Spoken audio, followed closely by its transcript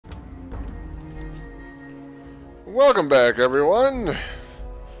Welcome back, everyone.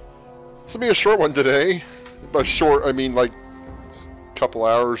 This will be a short one today. By short, I mean like a couple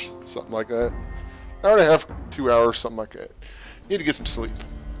hours, something like that. Hour and a half, 2 hours, something like that. Need to get some sleep.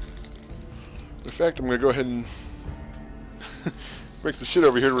 In fact, I'm going to go ahead and make some shit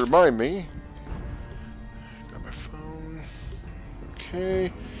over here to remind me. Got my phone.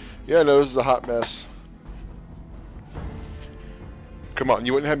 Okay. Yeah, no, this is a hot mess. Come on,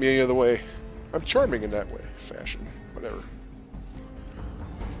 you wouldn't have me any other way. I'm charming in that way, fashion, whatever.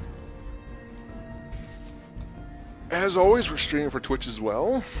 As always, we're streaming for Twitch as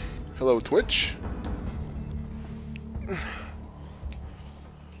well. Hello, Twitch.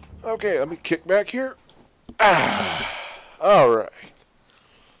 Okay, let me kick back here. Alright.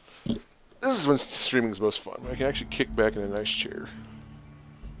 This is when streaming is most fun. I can actually kick back in a nice chair.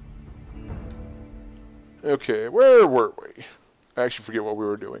 Okay, where were we? I actually forget what we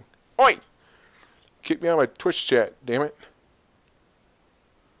were doing. Oi! Kick me out of my Twitch chat, damn it.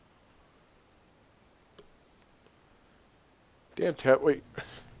 Damn tab, wait.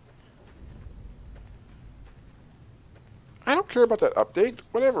 I don't care about that update.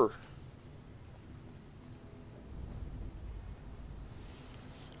 Whatever.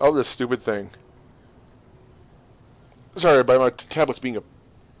 Oh, this stupid thing. Sorry about my tablet's being a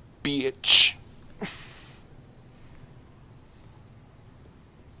bitch.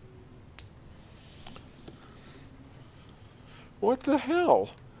 What the hell?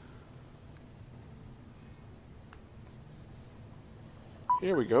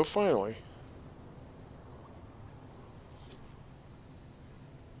 Here we go, finally.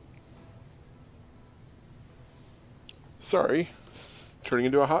 Sorry, it's turning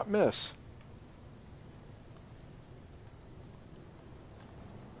into a hot mess.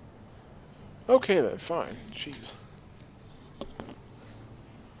 Okay then, fine. Jeez.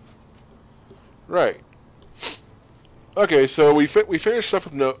 Right. Okay, so we finished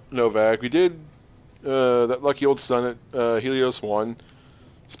stuff with Novak. We did that lucky old sun at Helios 1.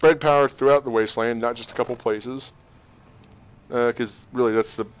 Spread power throughout the wasteland, not just a couple places. Because really,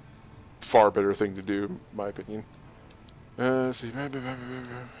 that's the far better thing to do, in my opinion. Let's see. We don't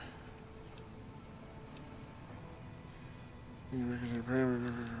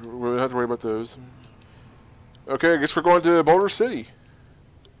have to worry about those. Okay, I guess we're going to Boulder City.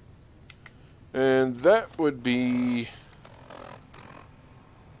 And that would be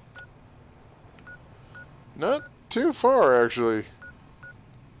not too far, actually.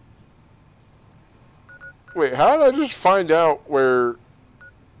 Wait, how did I just find out where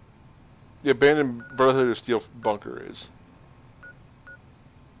the abandoned Brotherhood of Steel bunker is?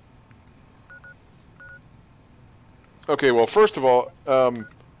 Okay, well, first of all,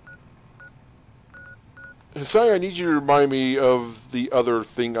 Hassan, I need you to remind me of the other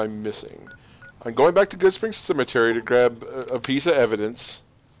thing I'm missing. I'm going back to Goodsprings Cemetery to grab a piece of evidence,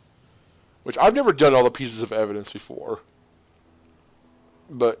 which I've never done all the pieces of evidence before.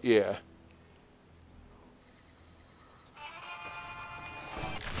 But, yeah.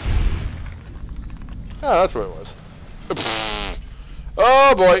 Ah, that's what it was.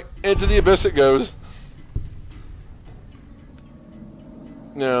 Oh boy, into the abyss it goes.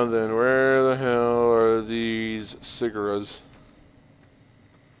 Now then, where the hell are these cigarettes?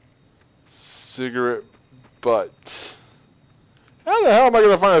 Cigarette butt. How the hell am I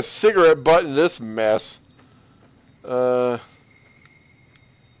going to find a cigarette butt in this mess? Well,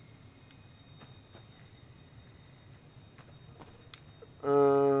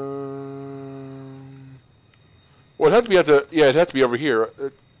 it'd have to be at the, yeah, it'd have to be over here,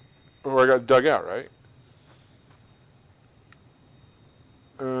 where I got dug out, right?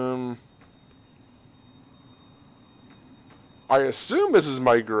 I assume this is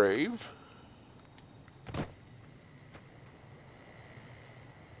my grave.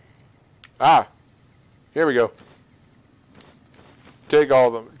 Ah, here we go. Take all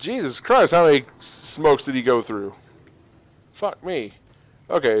of them. Jesus Christ, how many smokes did he go through? Fuck me.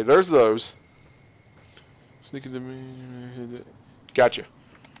 Okay, there's those. Sneaking the... Gotcha.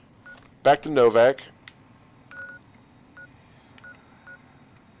 Back to Novak.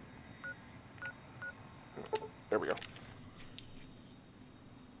 There we go.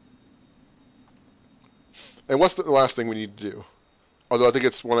 And what's the last thing we need to do? Although I think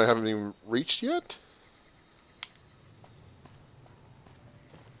it's one I haven't even reached yet.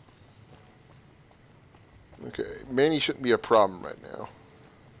 Okay, Manny shouldn't be a problem right now.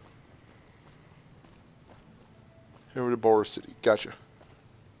 Over to Boulder City. Gotcha.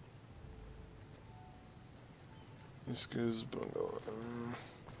 This goes bungalow.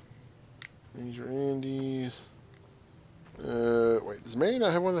 Major Andy's. Wait, does Manny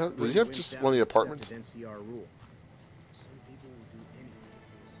not have one of the, does he have just one of the apartments? NCR rule.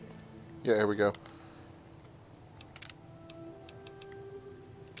 Yeah, here we go.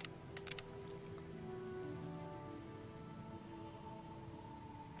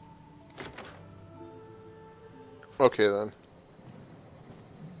 Okay, then.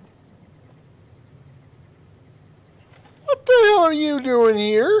 What the hell are you doing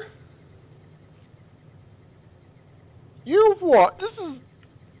here? You what? This is...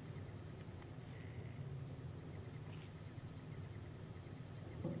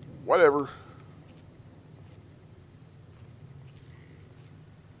 Whatever.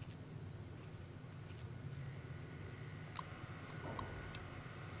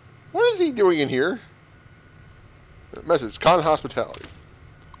 What is he doing in here? Message, Con Hospitality.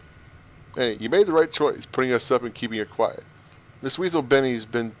 Hey, you made the right choice, putting us up and keeping it quiet. This weasel Benny's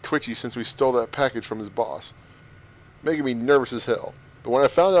been twitchy since we stole that package from his boss, making me nervous as hell. But when I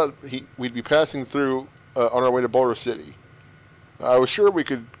found out we'd be passing through on our way to Boulder City, I was sure we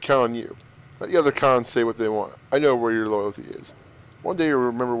could count on you. Let the other cons say what they want. I know where your loyalty is. One day you'll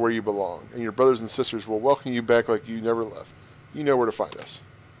remember where you belong, and your brothers and sisters will welcome you back like you never left. You know where to find us.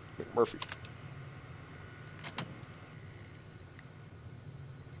 Murphy.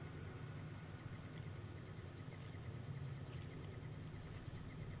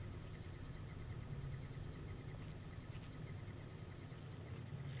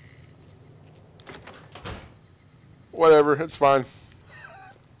 Whatever, it's fine. Is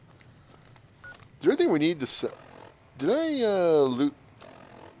there anything we need to sell? Did I loot?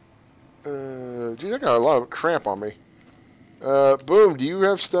 Geez, I got a lot of cramp on me. Boom, do you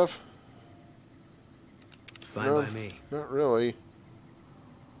have stuff? Fine No, by me. not really.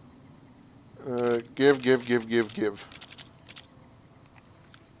 Give. Edie,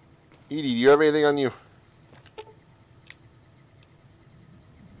 do you have anything on you?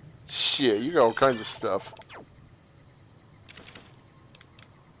 Shit, you got all kinds of stuff.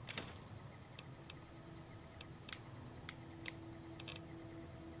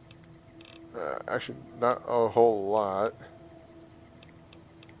 Actually, not a whole lot.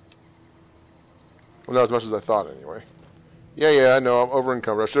 Well, not as much as I thought, anyway. Yeah, I know. I'm over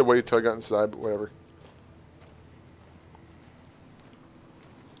encumbered. I should have waited till I got inside, but whatever.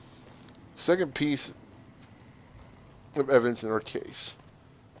 Second piece of evidence in our case.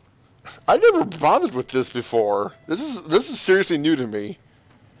 I never bothered with this before. This is seriously new to me.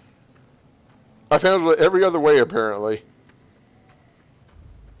 I've handled it every other way, apparently.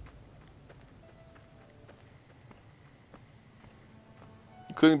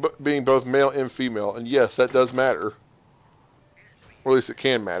 Including being both male and female. And yes, that does matter. Or at least it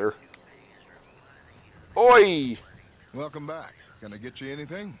can matter. Oi! Welcome back. Can I get you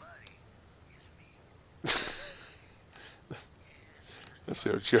anything? Let's see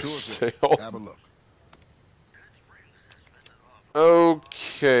what you have to say. Have a look.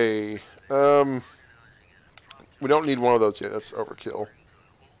 Okay. We don't need one of those yet. That's overkill.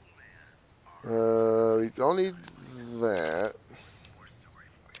 We don't need that.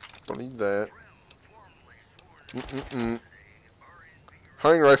 Don't need that.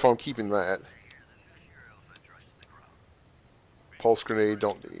 Hunting rifle, I'm keeping that. Pulse grenade,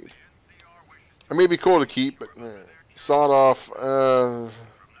 don't need. I mean, it'd be cool to keep, but sawed off.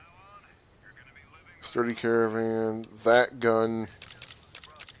 Sturdy caravan. That gun.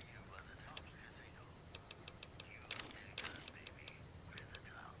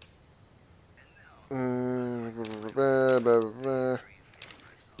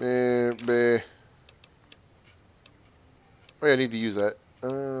 Oh yeah, I need to use that. I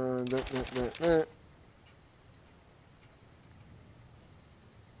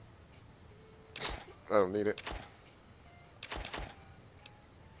don't need it.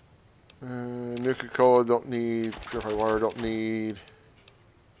 Nuka-Cola don't need. Purified water don't need.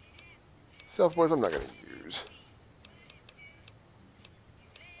 Stealth boys I'm not going to use.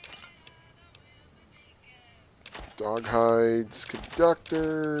 Dog hides,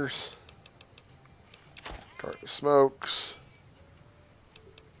 conductors, carton of smokes,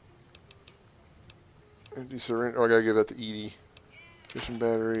 empty syringe. Oh, I gotta give that to Edie. Fishing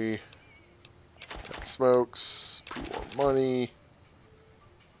battery, pack of smokes, pre-war money.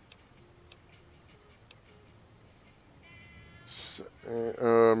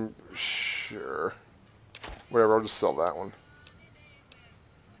 Sure. Whatever, I'll just sell that one.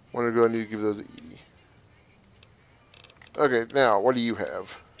 When I go, I need to give those to Edie. Okay, now, what do you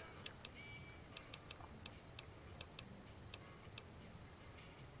have?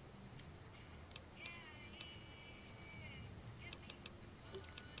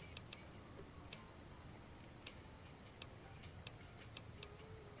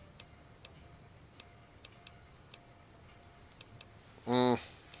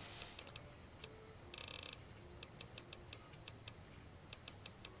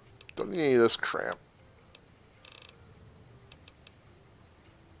 Don't need any of this crap.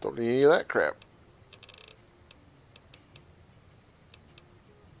 Don't need any of that crap.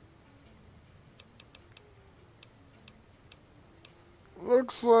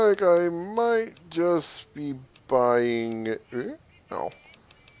 Looks like I might just be buying... No.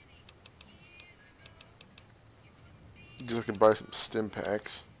 Because I can buy some stim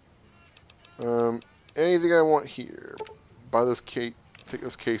packs. Anything I want here. Buy those take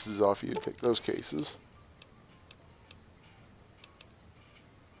those cases off you. Take those cases.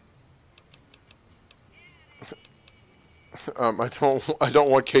 I don't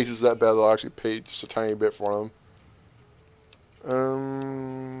want cases that bad. I'll actually pay just a tiny bit for them.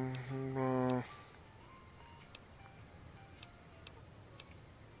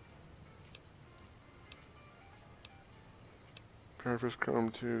 Paraffin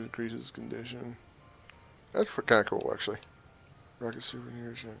chrome 2 decreases condition. That's kind of cool, actually. Rocket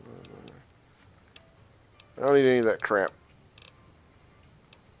souvenirs. I don't need any of that crap.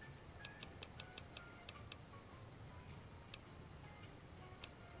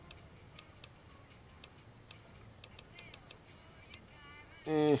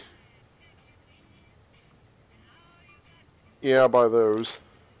 Yeah, I'll buy those.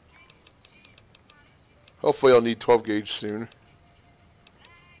 Hopefully I'll need 12 gauge soon.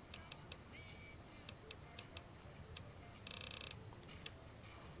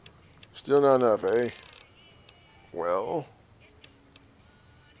 Still not enough, eh? Well.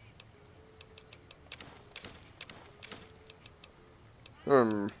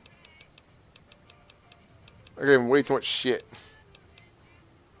 I gave him way too much shit.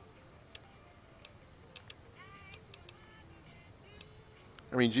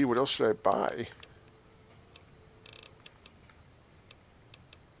 I mean, gee, what else should I buy?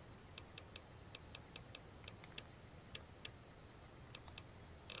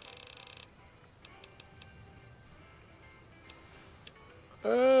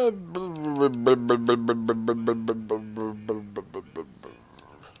 I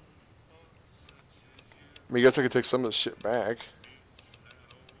mean, I guess I could take some of this shit back.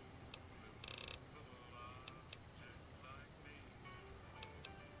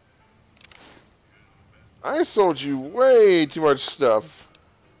 I sold you way too much stuff.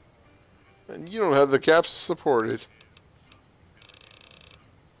 And you don't have the caps to support it.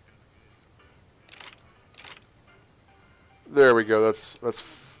 There we go, that's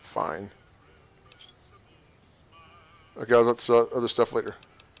fine. Okay, I'll let other stuff later.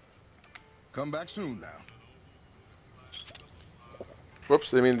 Come back soon now.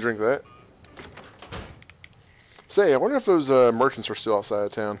 Whoops, didn't mean to drink that. Say, I wonder if those merchants are still outside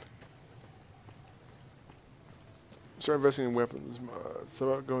of town. Start investing in weapons. It's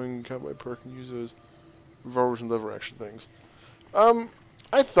about going cowboy perk and use those revolvers and lever action things.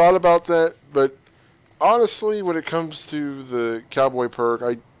 I thought about that, but honestly, when it comes to the cowboy perk,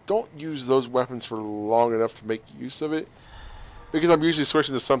 I don't use those weapons for long enough to make use of it. Because I'm usually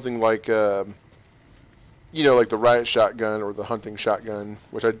switching to something like, you know, like the riot shotgun or the hunting shotgun,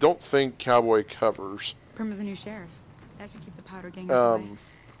 which I don't think cowboy covers. Primm is a new sheriff. That should keep the powder gangers away.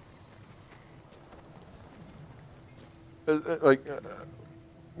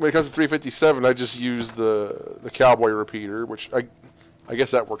 When it comes to 357, I just use the cowboy repeater, which I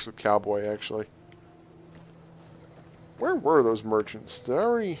guess that works with cowboy actually. Where were those merchants? Did I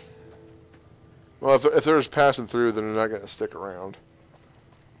already? Well, if they're just passing through, then they're not going to stick around.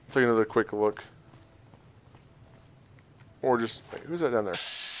 Take another quick look, or just wait, who's that down there?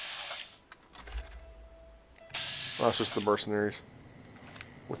 Oh, it's just the mercenaries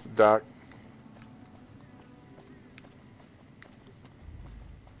with the dock.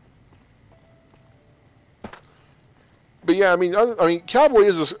 But yeah, I mean, cowboy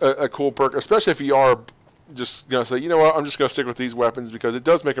is a cool perk, especially if you are just gonna say, you know what, I'm just gonna stick with these weapons because it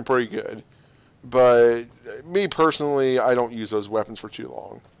does make them pretty good. But me personally, I don't use those weapons for too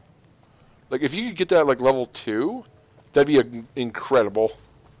long. Like if you could get that like level 2, that'd be incredible.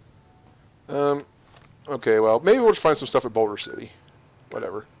 Okay, well maybe we'll just find some stuff at Boulder City.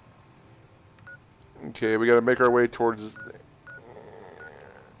 Whatever. Okay, we gotta make our way towards.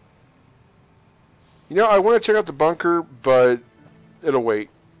 You know, I want to check out the bunker, but it'll wait.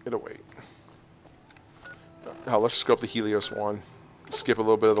 It'll wait. Oh, let's just go up the Helios one. Skip a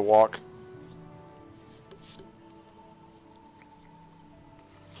little bit of the walk.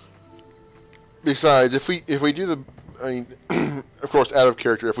 Besides, if we do the, I mean, of course, out of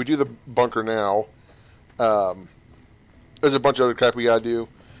character. If we do the bunker now, there's a bunch of other crap we gotta do.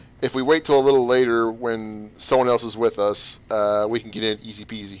 If we wait till a little later when someone else is with us, we can get in easy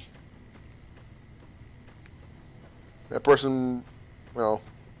peasy. That person, well,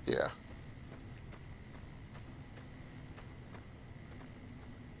 Yeah.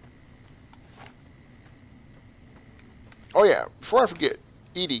 Oh yeah, before I forget,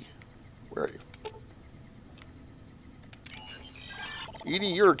 Edie, where are you? Edie,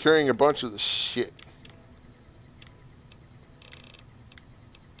 you're carrying a bunch of the shit.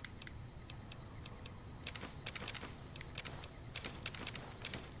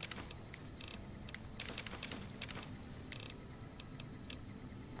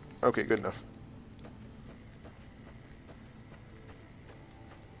 Okay, good enough.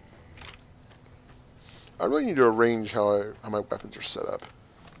 I really need to arrange how my weapons are set up,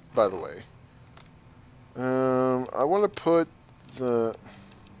 by the way. I want to put the...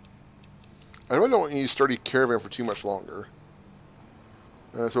 I really don't need sturdy caravan for too much longer.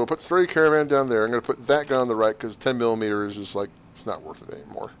 So we'll put sturdy caravan down there. I'm going to put that gun on the right because 10mm is just like, it's not worth it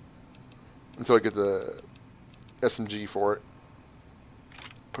anymore. Until I get the SMG for it.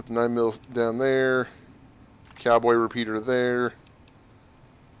 Put the 9mm down there. Cowboy repeater there.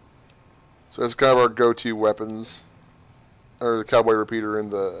 So that's kind of our go-to weapons. Or the cowboy repeater and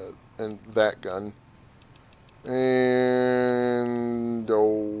that gun. And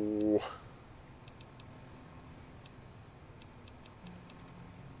oh,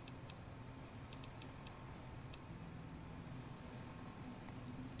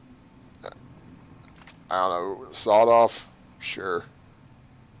 I don't know, sawed off, sure.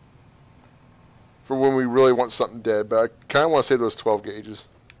 For when we really want something dead, but I kind of want to save those 12 gauges.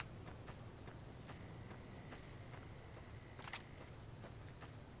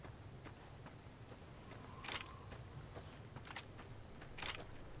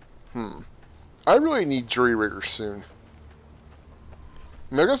 I really need jury riggers soon.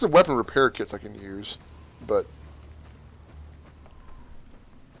 I mean, I got some weapon repair kits I can use, but...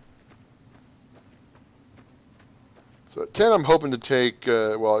 So at 10 I'm hoping to take,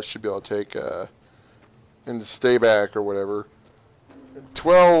 well I should be able to take, into stay back or whatever.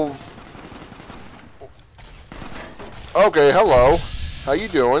 12... Okay, hello. How you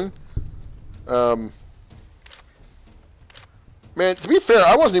doing? Man, to be fair,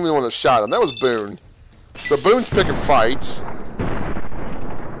 I wasn't even the one that shot him. That was Boone. So Boone's picking fights.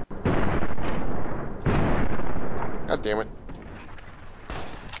 God damn it.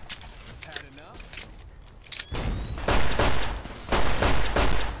 Had enough?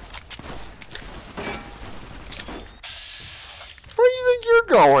 Where do you think you're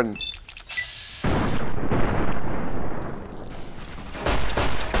going?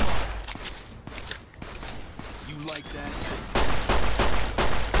 You like that?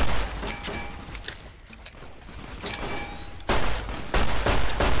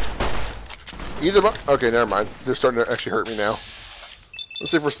 Okay, never mind. They're starting to actually hurt me now.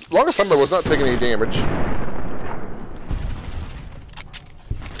 Let's see, for the longest time I was not taking any damage.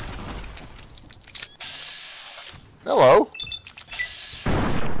 Hello.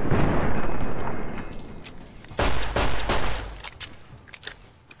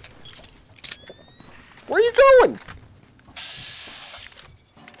 Where are you going?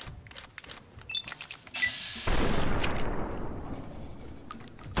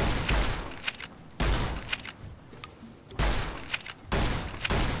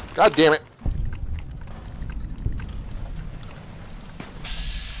 God damn it.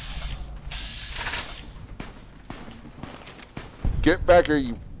 Get back here,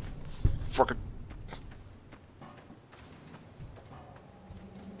 you fucking...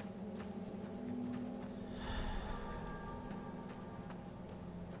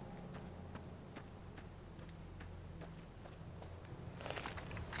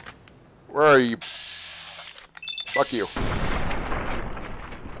 Where are you? Fuck you.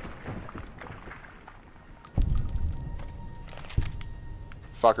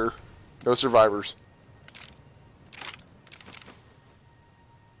 Fucker. No survivors.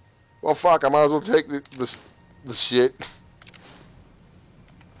 Well, fuck, I might as well take the shit.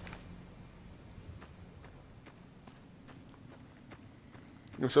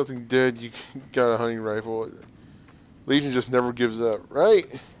 If something dead, you got a hunting rifle. Legion just never gives up, right?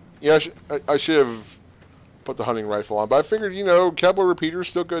 Yeah, I should have put the hunting rifle on, but I figured, you know, cowboy repeater's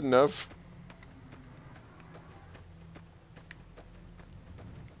still good enough.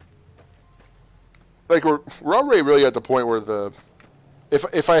 Like, we're already really at the point where the...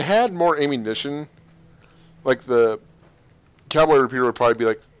 If I had more ammunition, like the cowboy repeater would probably be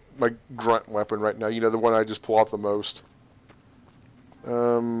like my grunt weapon right now. You know, the one I just pull off the most.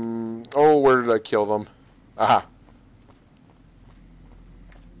 Oh, where did I kill them? Aha.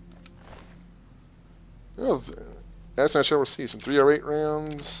 Oh, that's not sure we'll see. Some 308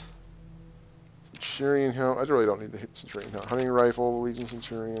 rounds. Some Centurion helmet. I really don't need the Centurion helmet. Hunting rifle, Legion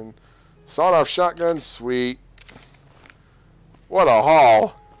Centurion. Sawed-off shotgun, sweet. What a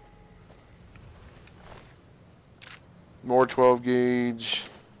haul. More 12 gauge.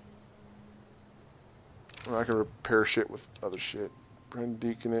 Well, I can repair shit with other shit. Brand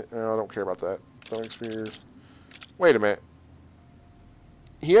Deacon it. No, I don't care about that. Throwing spears. Wait a minute.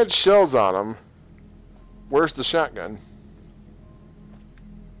 He had shells on him. Where's the shotgun?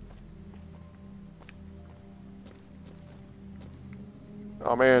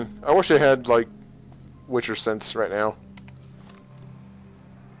 Oh man, I wish I had like Witcher sense right now.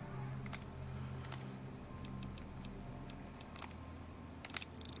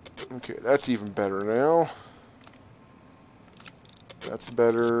 Okay, that's even better now. That's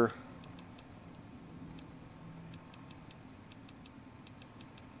better.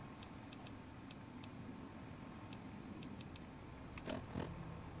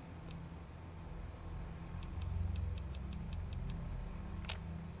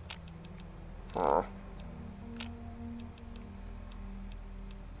 Huh.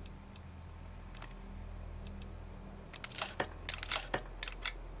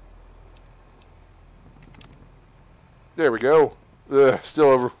 There we go. Ugh, still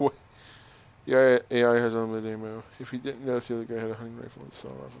over. Yeah, AI has on the demo. If he didn't notice, the other guy had a hunting rifle and saw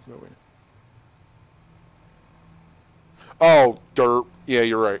off with no way. Oh, dirt. Yeah,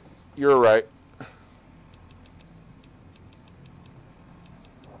 you're right. You're right.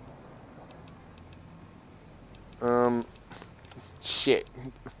 Shit.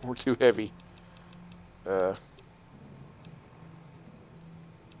 We're too heavy.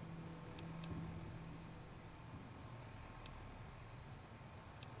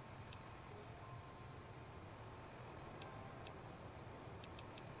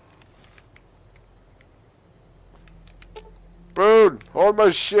 Boone, hold my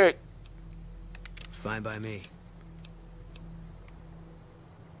shit. Fine by me.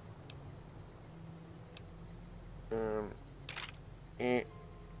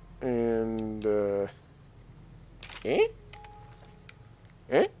 And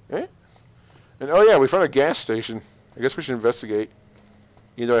and oh yeah, we found a gas station. I guess we should investigate.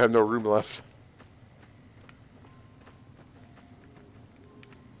 Even though I have no room left.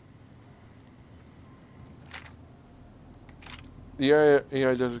 The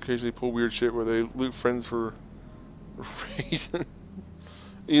AI does occasionally pull weird shit where they loot friends for a reason.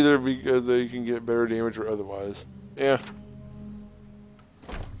 Either because they can get better damage or otherwise. Yeah.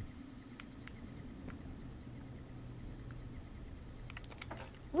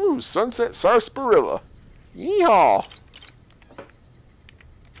 Ooh, Sunset Sarsaparilla. Yeehaw!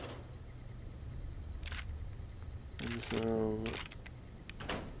 So,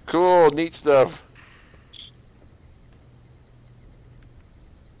 cool, neat stuff.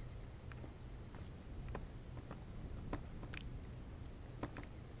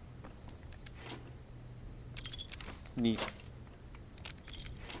 Neat.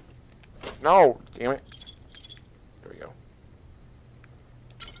 No, damn it. There we go.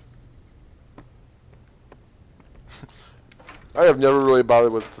 I have never really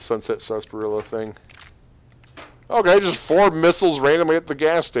bothered with the Sunset Sarsaparilla thing. Okay, just 4 missiles randomly at the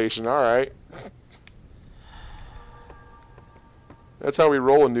gas station. Alright. That's how we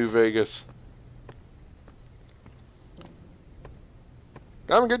roll in New Vegas.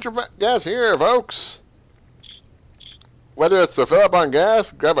 Come and get your gas here, folks. Whether it's to fill up on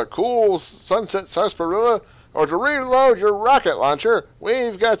gas, grab a cool Sunset Sarsaparilla, or to reload your rocket launcher,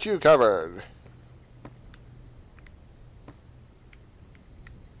 we've got you covered.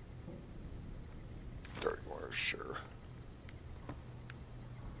 Dirty water, sure.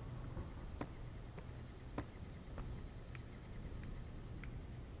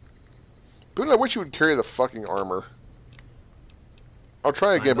 Boone, I wish you would carry the fucking armor. I'll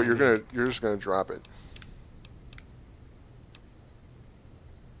try again, but you're just gonna drop it.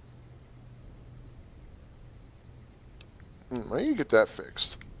 I need to get that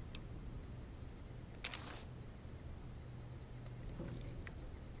fixed.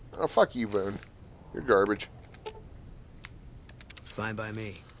 Oh, fuck you, Boone. You're garbage. Fine by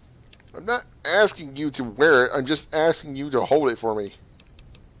me. I'm not asking you to wear it. I'm just asking you to hold it for me.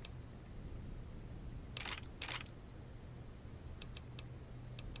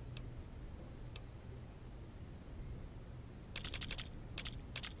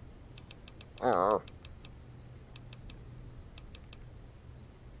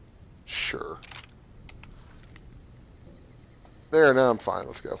 Sure. There, now I'm fine.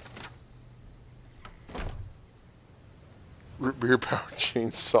 Let's go. Root beer power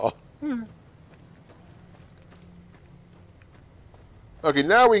chainsaw. Okay,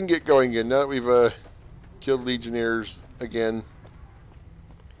 now we can get going again. Now that we've Killed Legionnaires again.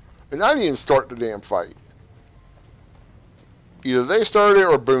 And I didn't even start the damn fight. Either they started it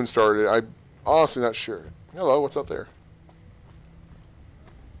or Boone started it. I'm honestly not sure. Hello, what's up there?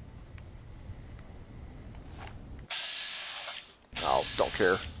 Oh, don't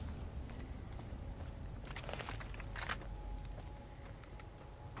care.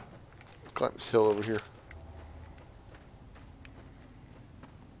 Climb this hill over here.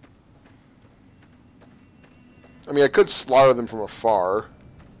 I mean, I could slaughter them from afar.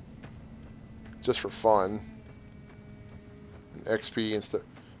 Just for fun. And XP and stuff.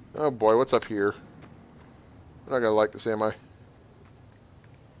 Oh boy, what's up here? I'm not gonna like this, am I?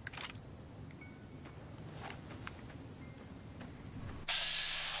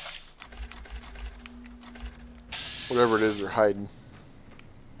 Whatever it is they're hiding.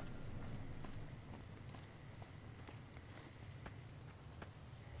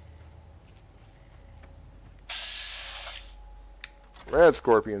 Rad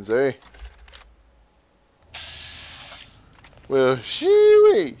scorpions, eh? Well,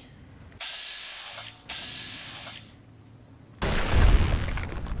 shoo-wee!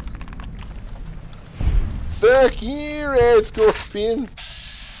 Fuck you, Rad Scorpion!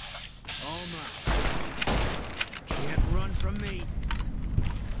 All mine. Can't run from me.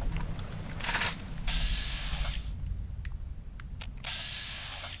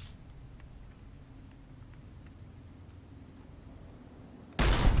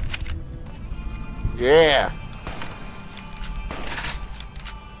 Yeah!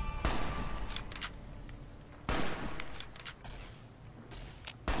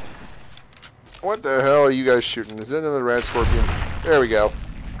 What the hell are you guys shooting? Is that another Rad Scorpion? There we go.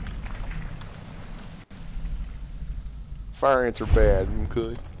 Fire ants are bad.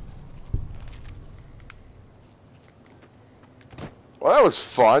 Okay. Well, that was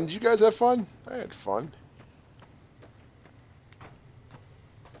fun. Did you guys have fun? I had fun.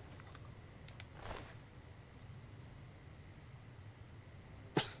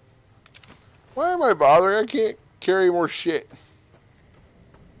 Why am I bothering? I can't carry more shit.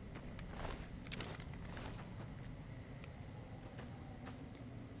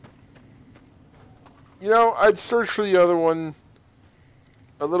 You know, I'd search for the other one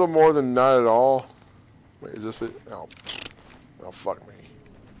a little more than not at all. Wait, is this it? Oh, oh fuck me.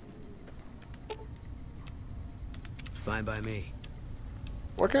 Fine by me.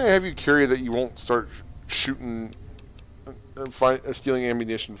 What can I have you carry that you won't start shooting and stealing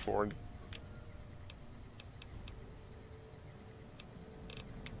ammunition for?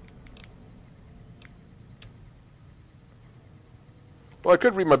 Well, I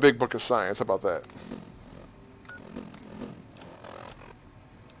could read my big book of science. How about that?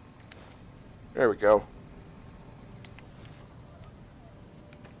 There we go.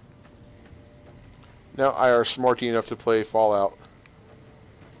 Now I are smarty enough to play Fallout.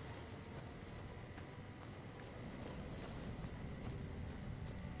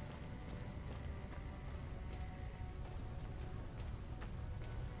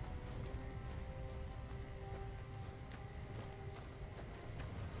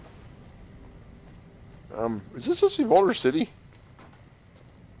 Is this supposed to be Boulder City?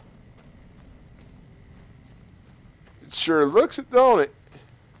 It sure looks it, don't it?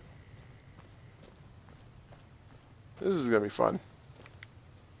 This is gonna be fun.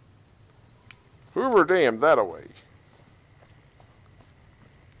 Hoover Dam that away.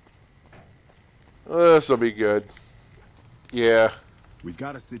 This'll be good. Yeah. We've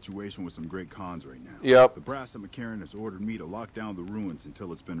got a situation with some great cons right now. Yep. The brass at McCarran has ordered me to lock down the ruins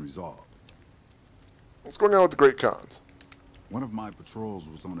until it's been resolved. What's going on with the Great Khans? One of my patrols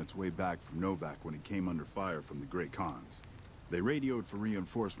was on its way back from Novak when it came under fire from the Great Khans. They radioed for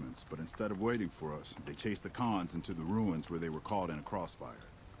reinforcements, but instead of waiting for us, they chased the Khans into the ruins where they were caught in a crossfire.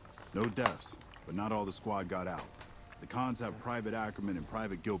 No deaths, but not all the squad got out. The Khans have Private Ackerman and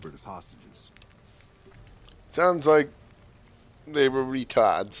Private Gilbert as hostages. Sounds like they were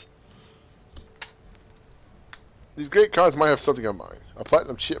retards. These Great Khans might have something on mine. A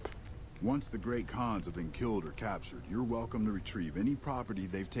platinum chip. Once the Great Khans have been killed or captured, you're welcome to retrieve any property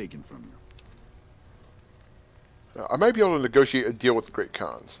they've taken from you. I might be able to negotiate a deal with the Great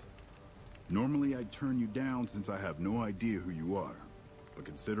Khans. Normally I'd turn you down since I have no idea who you are. But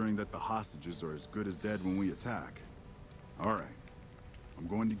considering that the hostages are as good as dead when we attack... Alright. I'm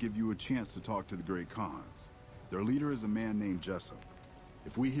going to give you a chance to talk to the Great Khans. Their leader is a man named Jessup.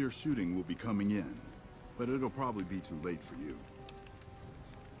 If we hear shooting, we'll be coming in. But it'll probably be too late for you.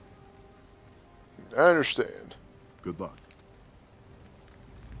 I understand. Good luck.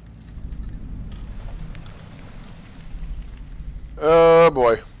 Oh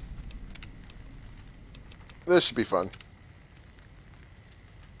boy. This should be fun.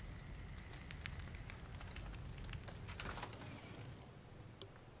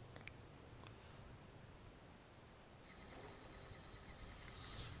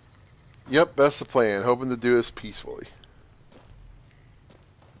 Yep, that's the plan. Hoping to do this peacefully.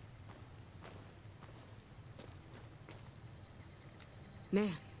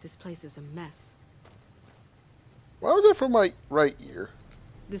 Man, this place is a mess. Why was that from my right ear?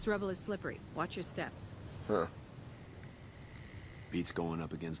 This rebel is slippery. Watch your step. Huh. Beats going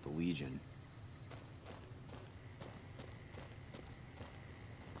up against the Legion.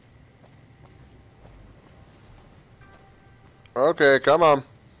 Okay, come on.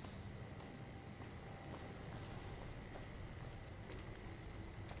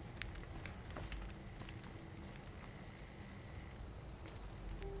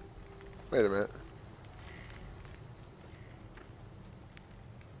 Wait a minute.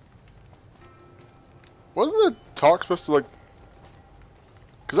 Wasn't the talk supposed to, like...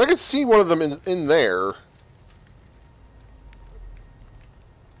 Because I could see one of them in there.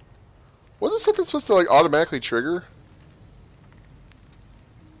 Wasn't something supposed to, like, automatically trigger?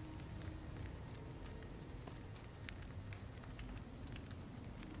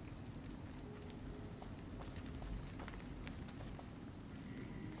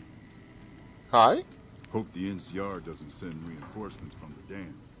 Hi? Hope the NCR doesn't send reinforcements from the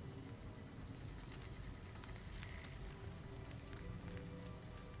dam.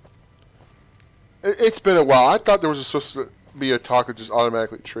 It's been a while. I thought there was supposed to be a talk that just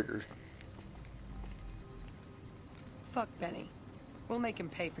automatically triggered. Fuck Benny. We'll make him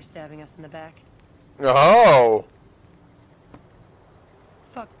pay for stabbing us in the back. Oh!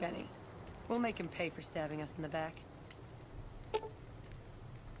 Fuck Benny. We'll make him pay for stabbing us in the back.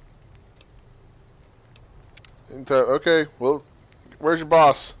 Okay, well, where's your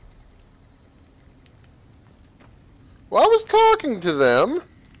boss? Well, I was talking to them.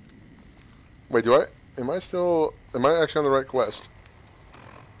 Wait, am I actually on the right quest?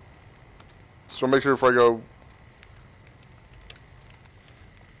 Just want to make sure before I go.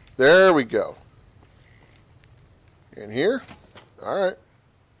 There we go. In here? Alright.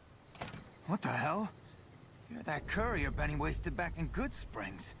 What the hell? You're that courier Benny wasted back in Good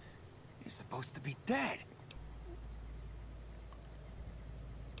Springs. You're supposed to be dead.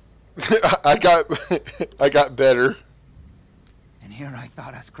 I got better. And here I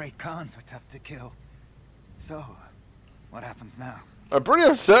thought us great Khans were tough to kill. So, what happens now? I'm pretty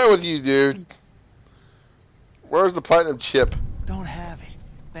upset with you, dude. Where's the platinum chip? Don't have it.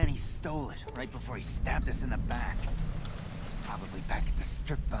 Benny stole it right before he stabbed us in the back. He's probably back at the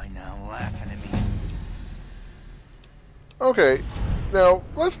strip by now, laughing at me. Okay, now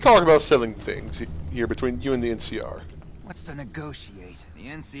let's talk about settling things here between you and the NCR. What's to negotiate? The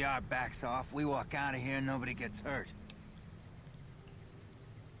NCR backs off, we walk out of here, nobody gets hurt.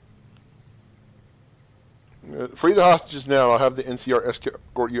 Free the hostages now, and I'll have the NCR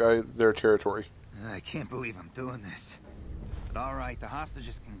escort you out of their territory. I can't believe I'm doing this. But alright, the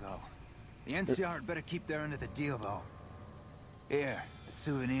hostages can go. The NCR had better keep their end of the deal, though. Here, a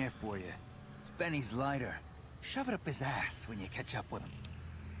souvenir for you. It's Benny's lighter. Shove it up his ass when you catch up with him.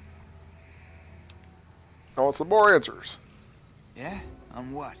 I want some more answers. Yeah?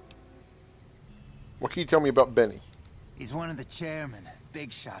 On what? What can you tell me about Benny? He's one of the chairmen,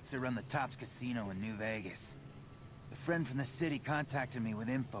 big shots that run the Tops Casino in New Vegas. A friend from the city contacted me with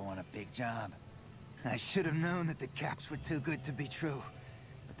info on a big job. I should have known that the caps were too good to be true,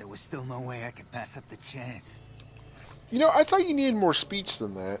 but there was still no way I could pass up the chance. You know, I thought you needed more speech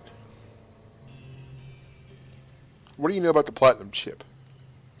than that. What do you know about the platinum chip?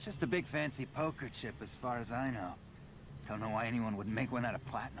 It's just a big fancy poker chip as far as I know. Don't know why anyone would make one out of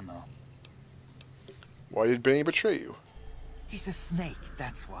platinum, though. Why did Benny betray you? He's a snake,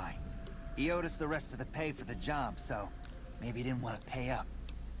 that's why. He owed us the rest of the pay for the job, so maybe he didn't want to pay up.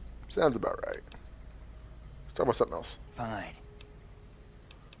 Sounds about right. Let's talk about something else. Fine.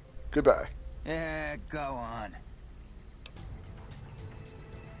 Goodbye. Yeah, go on.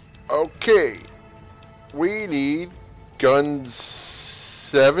 Okay. We need guns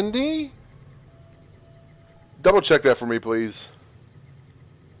 70? Double check that for me, please.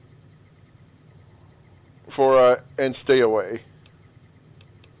 And stay away.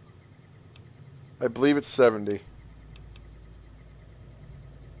 I believe it's 70.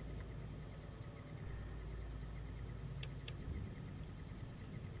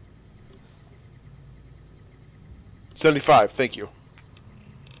 $75, thank you.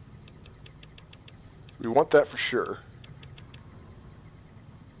 We want that for sure.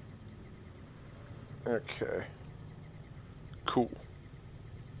 Okay. Cool.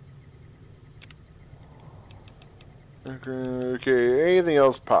 Okay, anything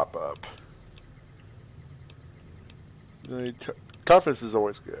else pop up? Confidence is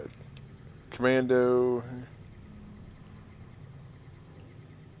always good. Commando.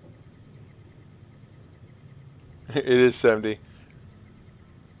 It is 70.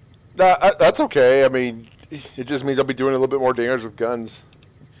 Nah, that's okay. I mean, it just means I'll be doing a little bit more damage with guns.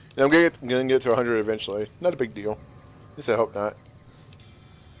 And I'm gonna get to 100 eventually. Not a big deal. At least I hope not.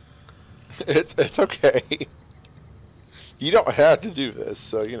 It's okay. You don't have to do this,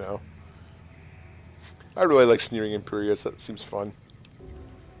 so you know. I really like Sneering Imperius. That seems fun.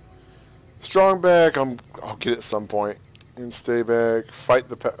 Strong back. I'll get it at some point. And stay back. Fight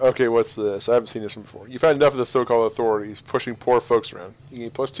the. Okay, what's this? I haven't seen this one before. You've had enough of the so-called authorities pushing poor folks around. You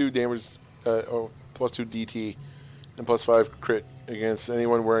get +2 damage. +2 DT, and +5 crit against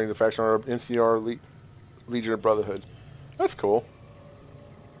anyone wearing the faction armor of NCR Legion of Brotherhood. That's cool.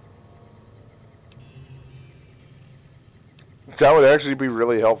 That would actually be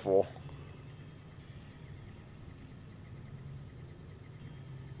really helpful.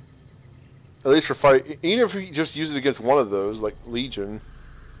 At least for fight, even if he just uses it against one of those, like Legion,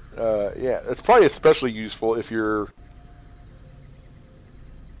 yeah, it's probably especially useful if you're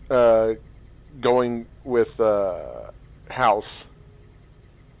going with House,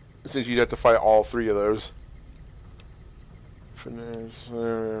 since you'd have to fight all 3 of those. Finesse.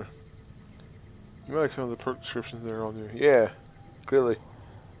 You might like some of the perk descriptions there on there. Yeah, clearly.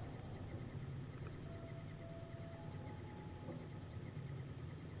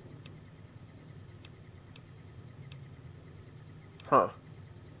 Huh.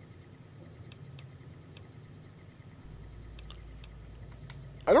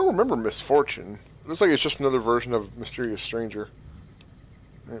 I don't remember Misfortune. Looks like it's just another version of Mysterious Stranger.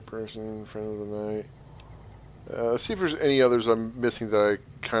 Night Person, Friend of the Night. Let's see if there's any others I'm missing that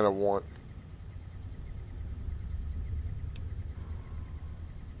I kind of want.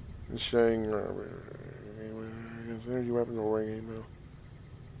 Shining energy weapons or wearing email.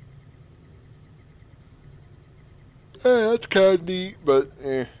 That's kind of neat, but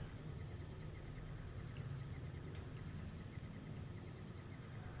eh.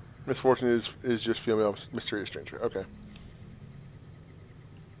 Misfortune is just female Mysterious Stranger. Okay.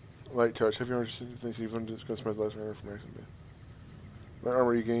 Light touch. Have you ever seen things you've done to customize last information? Light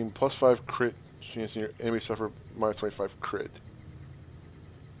armor, you gain +5 crit chance and your enemy suffer -25 crit.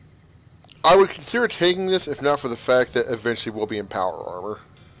 I would consider taking this if not for the fact that eventually we'll be in power armor.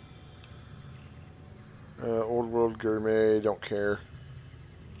 Old World Gourmet, don't care.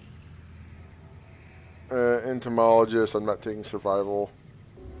 Entomologist, I'm not taking survival.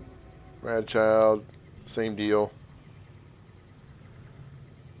 Mad Child, same deal.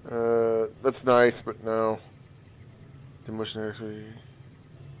 That's nice, but no. Demolition actually.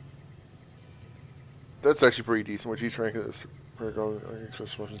 That's actually pretty decent. Which each rank is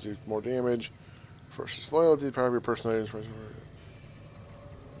express weapons do more damage. First is loyalty, power of your personality.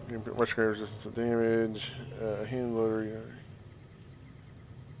 Much greater resistance to damage. Hand loader, you know,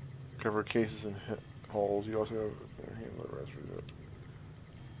 cover cases and holes. You also have hand loader.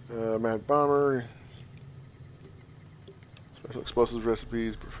 Mad Bomber. Special explosives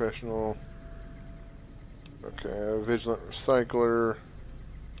recipes. Professional. Okay, Vigilant Recycler.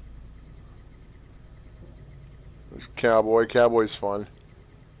 There's Cowboy. Cowboy's fun.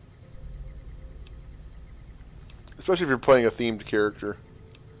 Especially if you're playing a themed character.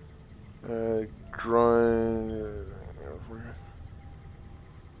 Grunt.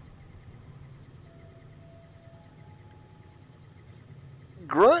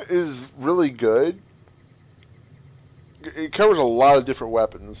 Grunt is really good. It covers a lot of different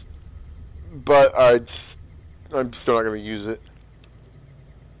weapons, but I'm still not going to use it.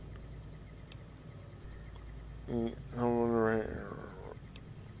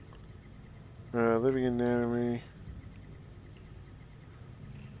 Living Anatomy.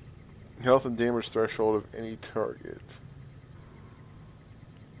 Health and damage threshold of any target.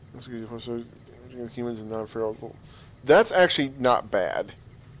 That's good. So against humans and non-feral. That's actually not bad.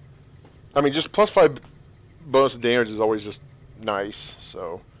 I mean, just +5 bonus to damage is always just nice.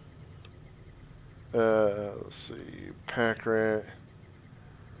 So, let's see, Pack Rat.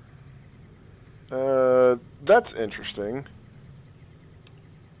 That's interesting.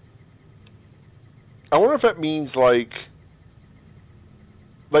 I wonder if that means like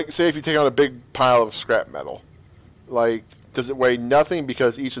say if you take on a big pile of scrap metal, like does it weigh nothing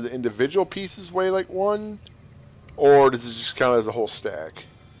because each of the individual pieces weigh like 1, or does it just count as a whole stack?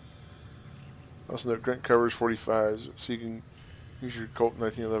 Also, the Grunt covers 45, so you can use your Colt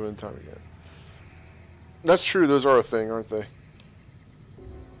 1911 time again. That's true. Those are a thing, aren't they?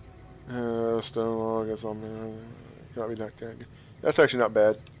 Stonewall, I guess I'll man. Cannot be knocked down. That's actually not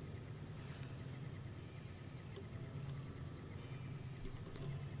bad.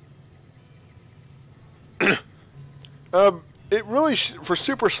 It really for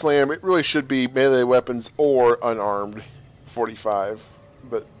Super Slam, it really should be melee weapons or unarmed 45,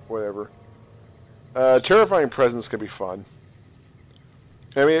 but whatever. Terrifying Presence can be fun.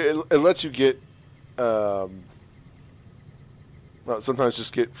 I mean, it lets you get, well, sometimes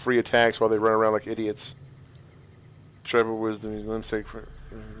just get free attacks while they run around like idiots. Tribal Wisdom, Limsake for...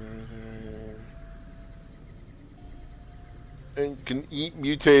 And you can eat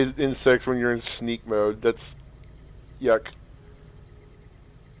mutated insects when you're in sneak mode. That's yuck.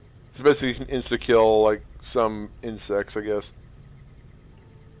 So basically you can insta-kill, like, some insects, I guess.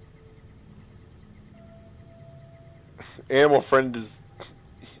 Animal Friend is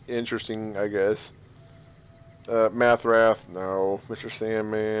interesting, I guess. Mathrath, no. Mr.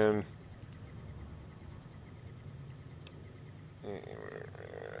 Sandman.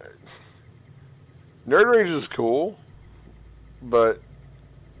 Nerd Rage is cool, but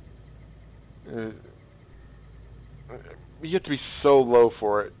you have to be so low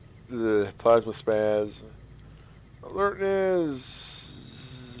for it. The Plasma Spaz.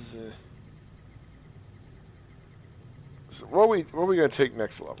 Alertness. So what are we gonna take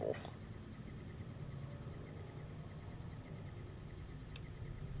next level?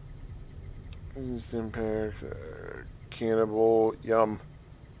 Impacts, Cannibal, yum.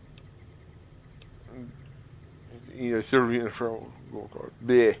 Silver mutant for gold card.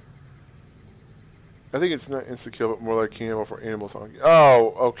 Bleh. I think it's not insta kill, but more like cannibal for animals on.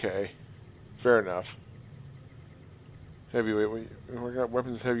 Oh, okay, fair enough. Heavyweight. We got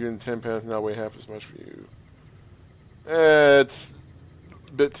weapons heavier than 10 pounds. Now weigh half as much for you. It's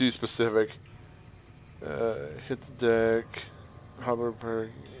a bit too specific. Hit the deck. Hover per.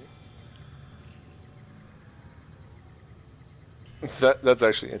 That's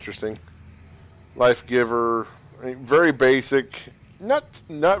actually interesting. Life Giver, I mean, very basic. Not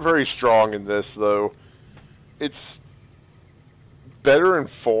very strong in this though. It's better in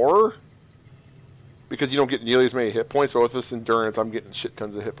 4 because you don't get nearly as many hit points. But with this endurance, I'm getting shit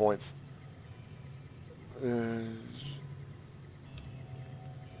tons of hit points.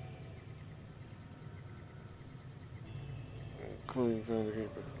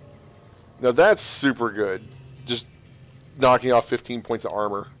 Now that's super good. Just knocking off 15 points of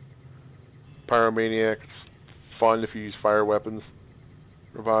armor. Pyromaniac, it's fun if you use fire weapons.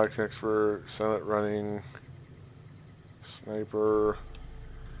 Robotics Expert, Silent Running, Sniper,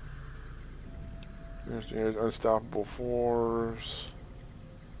 Unstoppable Force,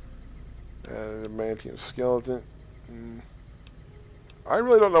 Adamantium Skeleton. I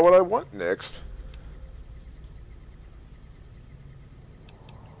really don't know what I want next.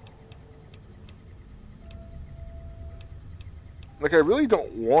 Like, I really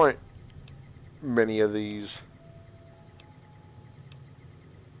don't want many of these.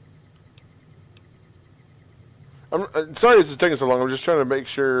 I'm sorry this is taking so long. I'm just trying to make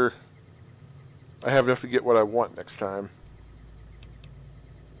sure I have enough to get what I want next time.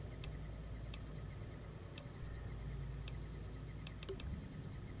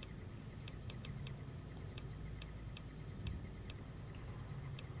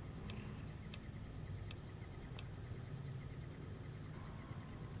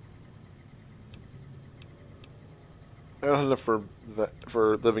 I don't have enough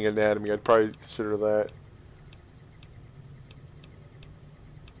for Living Anatomy. I'd probably consider that.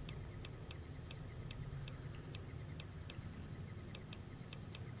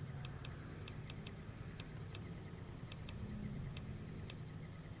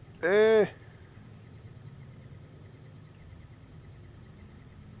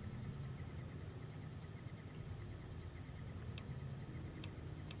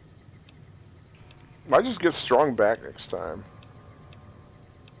 Might just get strong back next time.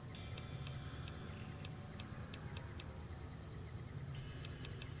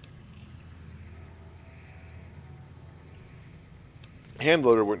 Hand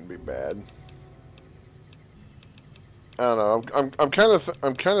loader wouldn't be bad. I don't know. I'm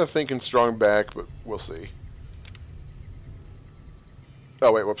kind of thinking strong back, but we'll see.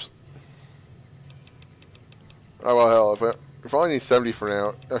 Oh wait, whoops. Oh well, hell. If I only need 70 for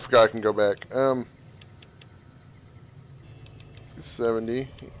now, I forgot I can go back. Let's get 70.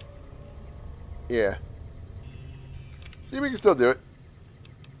 Yeah. See, we can still do it.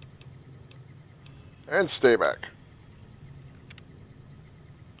 And stay back.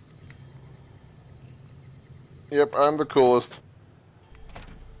 Yep, I'm the coolest.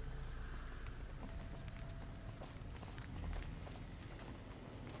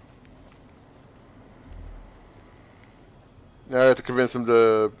 Now I have to convince him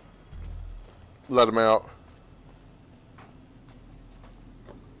to let him out.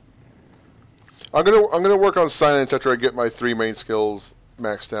 I'm gonna work on silence after I get my 3 main skills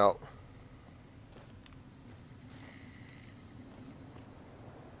maxed out.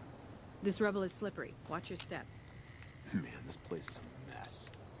 This rebel is slippery. Watch your step. Man, this place is a mess.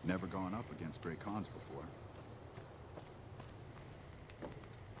 Never gone up against Great Khans before.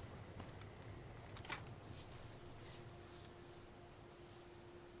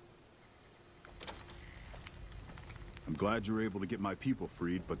 I'm glad you're able to get my people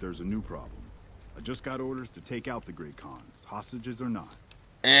freed, but there's a new problem. I just got orders to take out the Great Khans, hostages or not.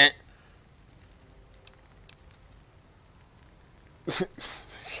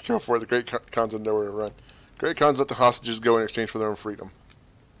 Go for it. The Great Khans have nowhere to run. Great Khans let the hostages go in exchange for their own freedom.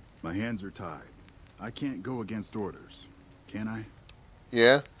 My hands are tied. I can't go against orders, can I?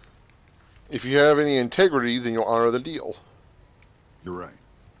 Yeah? If you have any integrity, then you'll honor the deal. You're right.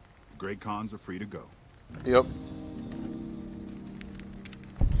 The Great Khans are free to go. Yep.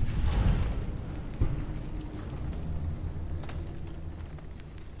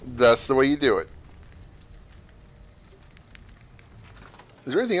 That's the way you do it.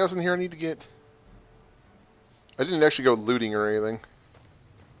 Is there anything else in here I need to get? I didn't actually go looting or anything.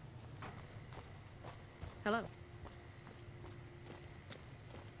 Hello.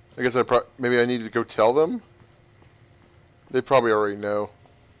 I guess maybe I need to go tell them? They probably already know.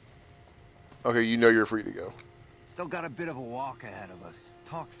 Okay, you know you're free to go. Still got a bit of a walk ahead of us.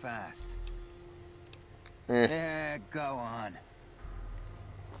 Talk fast. Eh. Yeah, go on.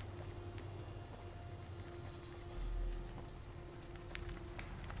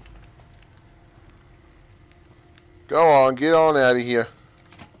 Go on, get on out of here.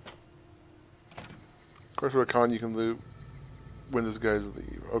 Of course, with a con you can loot when those guys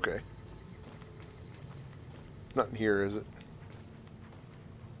leave. Okay. Not in here, is it?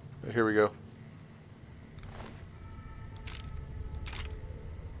 Here we go.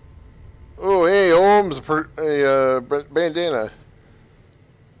 Oh, hey, Holmes, a bandana.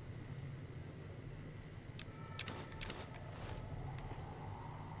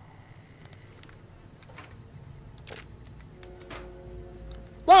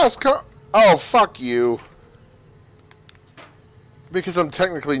 Oh, fuck you. Because I'm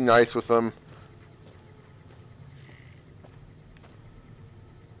technically nice with them.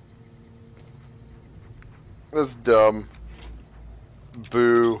 That's dumb.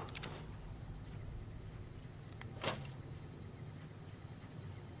 Boo.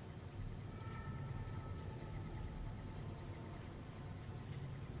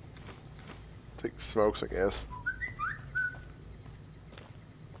 Take smokes, I guess.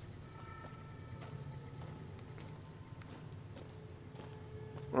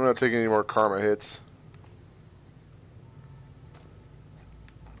 I'm not taking any more karma hits.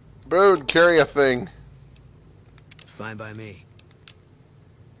 Boone, carry a thing. Fine by me.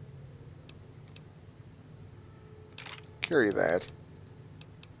 Carry that.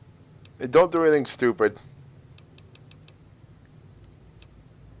 And don't do anything stupid.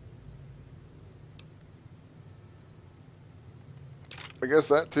 I guess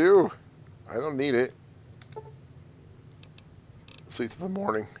that too. I don't need it. See to the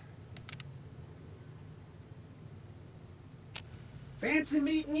morning. Fancy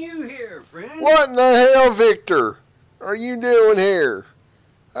meeting you here, friend. What in the hell, Victor, are you doing here?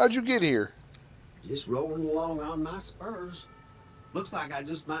 How'd you get here? Just rolling along on my spurs. Looks like I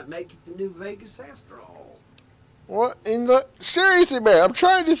just might make it to New Vegas after all. What in the... Seriously, man, I'm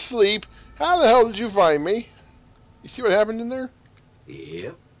trying to sleep. How the hell did you find me? You see what happened in there?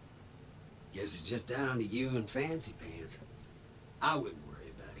 Yep. Guess it's just down to you and Fancy Pants. I wouldn't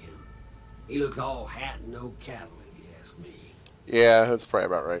worry about him. He looks all hat and no cattle, if you ask me. Yeah, that's probably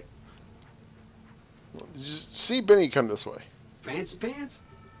about right. Did you see Benny come this way? Fancy Pants?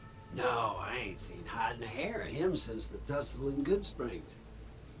 No, I ain't seen hiding a hair of him since the tussle in Good Springs.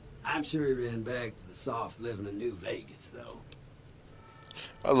 I'm sure he ran back to the soft living of New Vegas, though.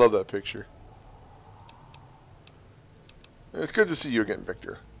 I love that picture. It's good to see you again,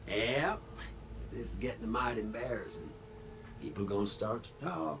 Victor. Yep. This is getting mighty embarrassing. People gonna start to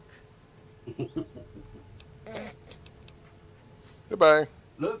talk. Goodbye.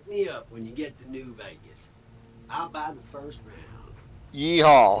 Look me up when you get to New Vegas. I'll buy the first round.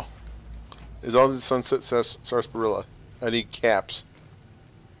 Yeehaw. As long as the sunset says sarsaparilla. I need caps.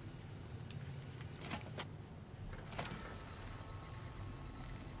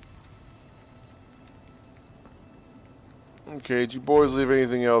 Okay, did you boys leave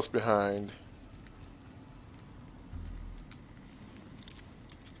anything else behind?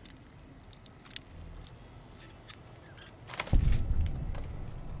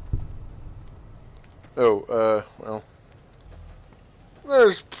 Oh, well.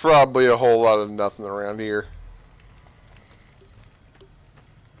 There's probably a whole lot of nothing around here.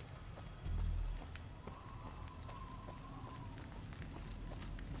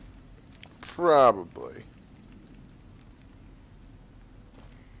 Probably.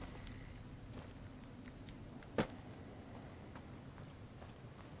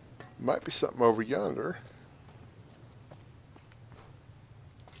 Might be something over yonder.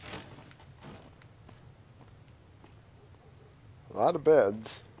 A lot of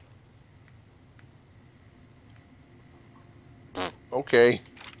beds. Okay.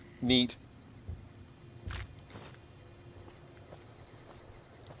 Neat.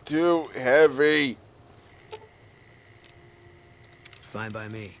 Too heavy. Fine by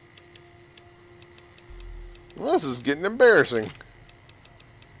me. Well, this is getting embarrassing.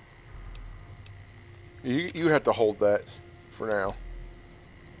 You have to hold that for now.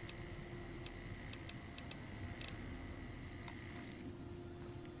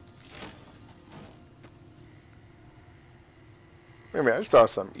 Wait a minute, I just thought of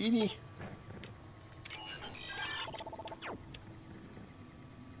something. Edie.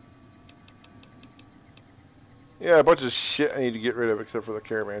 Yeah, a bunch of shit I need to get rid of except for the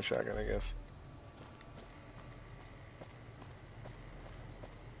caravan shotgun, I guess.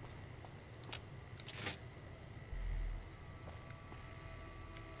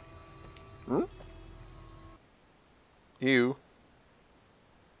 Hmm? You.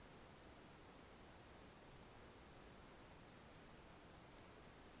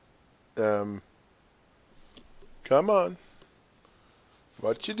 Come on.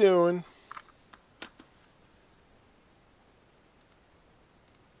 What you doing?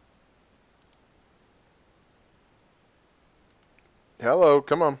 Hello,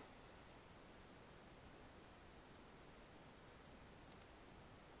 come on.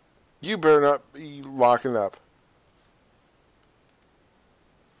 You better not be locking up.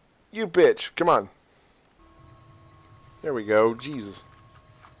 You bitch, come on. There we go, Jesus.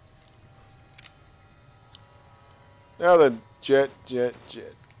 Now then, jet.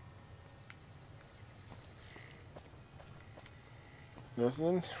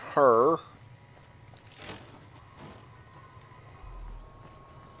 Nothing. Her.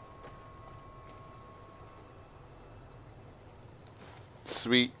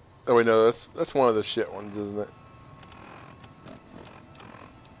 Sweet. Oh wait, no, that's one of the shit ones, isn't it?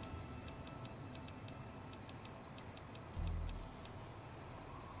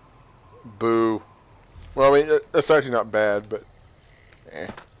 Boo. Well, I mean, that's actually not bad, but eh.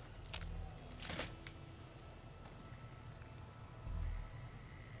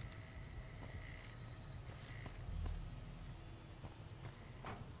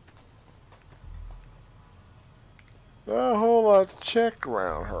 A whole lot to check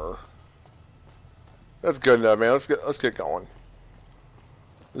around her. That's good enough, man. Let's get going.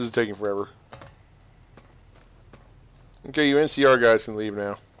 This is taking forever. Okay, you NCR guys can leave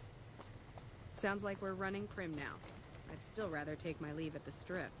now. Sounds like we're running prim now. I'd still rather take my leave at the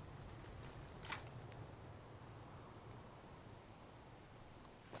Strip.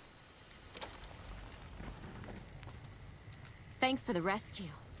 Thanks for the rescue.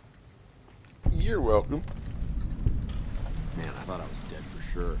 You're welcome. Man, I thought I was dead for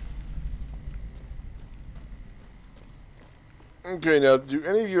sure. Okay, now, do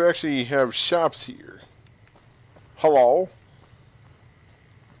any of you actually have shops here? Hello?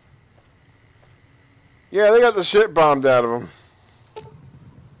 Yeah, they got the shit bombed out of them.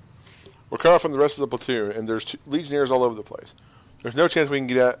 We're cut off from the rest of the platoon, and there's legionnaires all over the place. There's no chance we can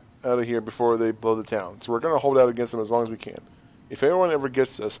get out of here before they blow the town, so we're going to hold out against them as long as we can. If anyone ever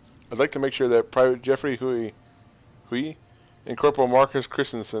gets us, I'd like to make sure that Private Jeffrey Hui and Corporal Marcus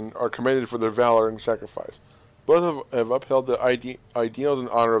Christensen are commended for their valor and sacrifice. Both have upheld the ideals and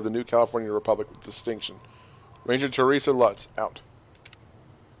honor of the new California Republic with distinction. Ranger Teresa Lutz, out.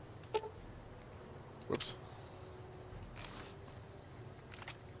 Whoops.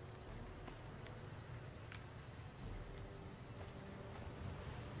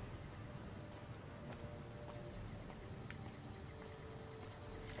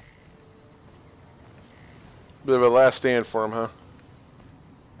 Bit of a last stand for him, huh?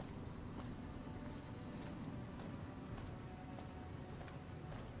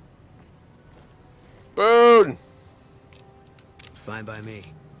 Boone! Fine by me.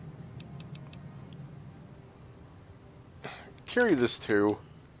 Carry this too.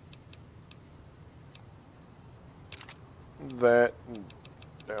 That.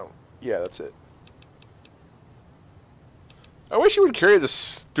 No. Yeah, that's it. I wish you would carry this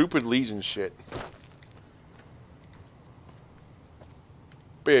stupid Legion shit.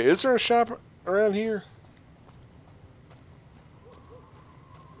 But yeah, is there a shop around here?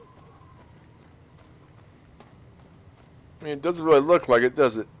 I mean, it doesn't really look like it,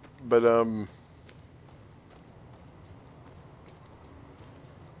 does it? But,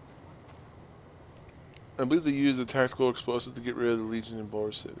 I believe they used a tactical explosive to get rid of the Legion in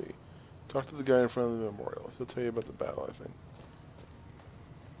Boulder City. Talk to the guy in front of the memorial. He'll tell you about the battle, I think.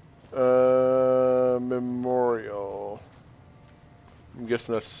 Memorial. I'm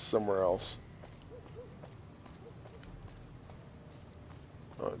guessing that's somewhere else.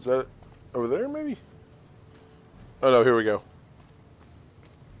 Oh, is that over there, maybe? Oh, no, here we go.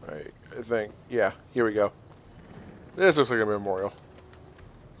 I think. Yeah, here we go. This looks like a memorial.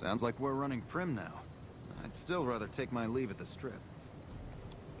 Sounds like we're running prim now. I'd still rather take my leave at the Strip.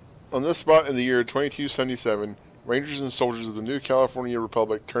 On this spot in the year 2277, Rangers and soldiers of the New California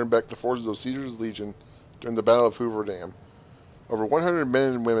Republic turned back the forces of Caesar's Legion during the Battle of Hoover Dam. Over 100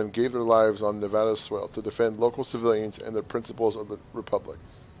 men and women gave their lives on Nevada's soil to defend local civilians and the principles of the Republic.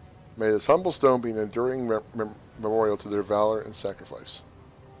 May this humble stone be an enduring memorial to their valor and sacrifice.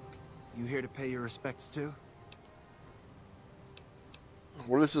 You here to pay your respects too?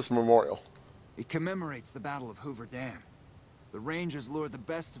 What is this memorial? It commemorates the Battle of Hoover Dam. The Rangers lured the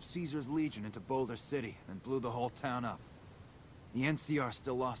best of Caesar's Legion into Boulder City and blew the whole town up. The NCR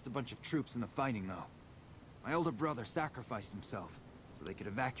still lost a bunch of troops in the fighting, though. My older brother sacrificed himself so they could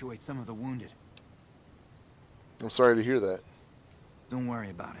evacuate some of the wounded. I'm sorry to hear that. Don't worry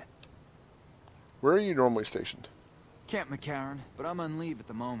about it. Where are you normally stationed? Camp McCarran, but I'm on leave at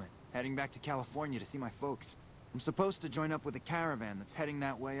the moment, heading back to California to see my folks. I'm supposed to join up with a caravan that's heading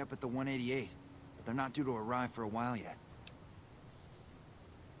that way up at the 188, but they're not due to arrive for a while yet.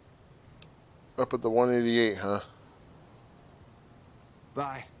 Up at the 188, huh?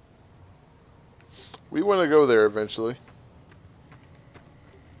 Bye. We want to go there eventually.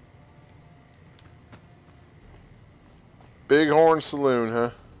 Bighorn Saloon,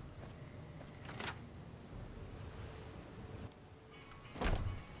 huh?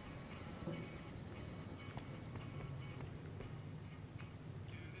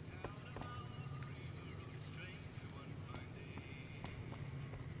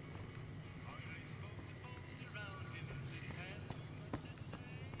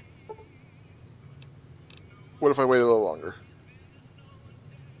 What if I wait a little longer?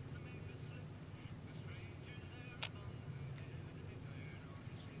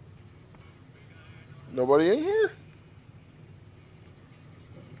 Nobody in here?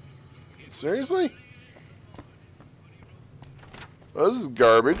 Seriously? Oh, this is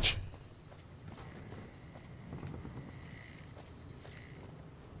garbage.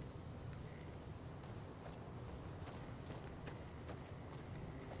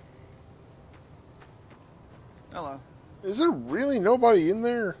 Hello. Is there really nobody in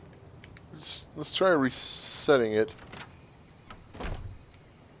there? Let's try resetting it.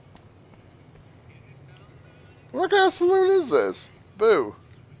 What kind of saloon is this? Boo.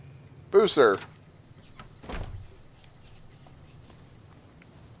 Boo, sir.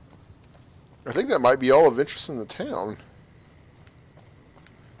 I think that might be all of interest in the town.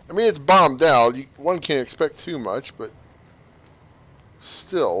 I mean, it's bombed out. One can't expect too much, but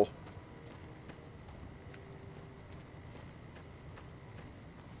still.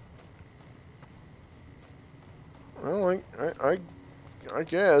 Well, I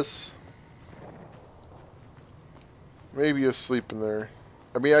guess. Maybe asleep in there.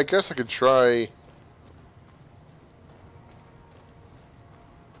 I mean, I guess I could try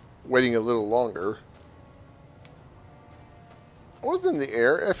waiting a little longer. I was in the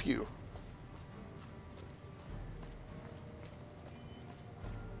air. F you.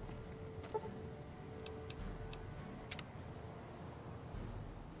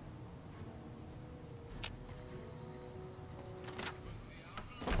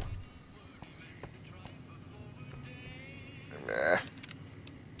 Nah.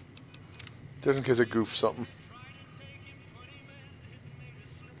 Just in case I goof something.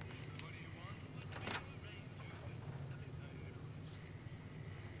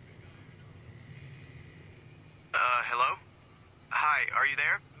 Hello? Hi, are you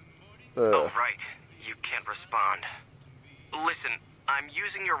there? Oh, right. You can't respond. Listen, I'm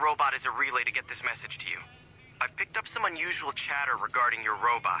using your robot as a relay to get this message to you. I've picked up some unusual chatter regarding your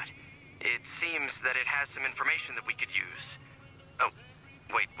robot. It seems that it has some information that we could use. Oh,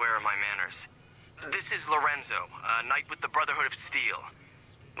 wait, where are my manners? This is Lorenzo, a knight with the Brotherhood of Steel.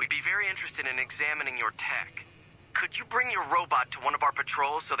 We'd be very interested in examining your tech. Could you bring your robot to one of our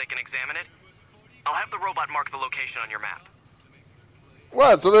patrols so they can examine it? I'll have the robot mark the location on your map.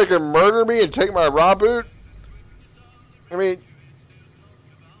 What, so they can murder me and take my raw boot? I mean,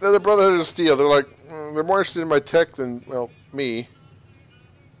 they're the Brotherhood of Steel. They're like, they're more interested in my tech than, well, me.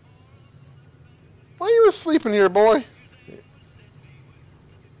 Why are you asleep in here, boy?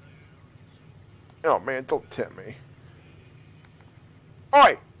 Oh man, don't tempt me.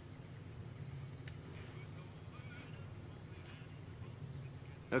 Oi!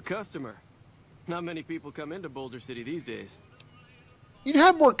 A customer. Not many people come into Boulder City these days. You'd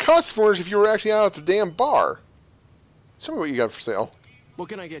have more customers if you were actually out at the damn bar. Tell me what you got for sale. What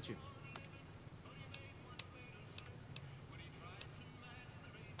can I get you?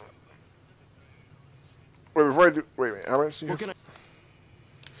 Wait, before I do... Wait a minute. How much do you have?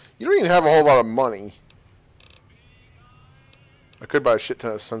 You don't even have a whole lot of money. I could buy a shit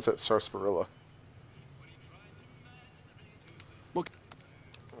ton of Sunset Sarsaparilla.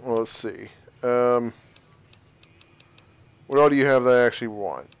 Well, let's see. What all do you have that I actually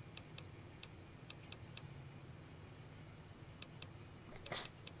want?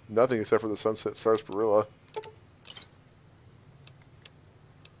 Nothing except for the Sunset Sarsaparilla.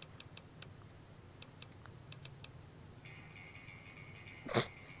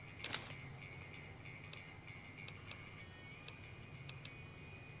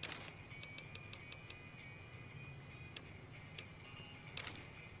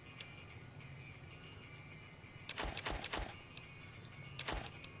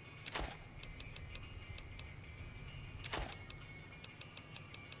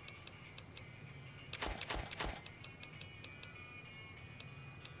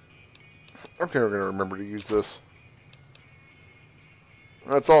 I think we're going to remember to use this.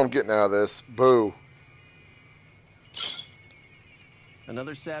 That's all I'm getting out of this. Boo.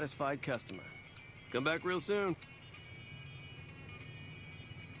 Another satisfied customer. Come back real soon.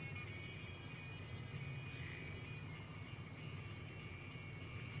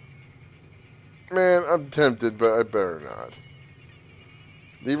 Man, I'm tempted, but I better not.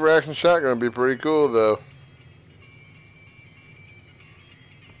 Lever action shotgun would be pretty cool, though.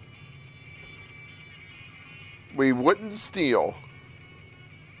 We wouldn't steal.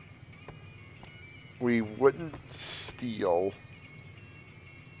 We wouldn't steal.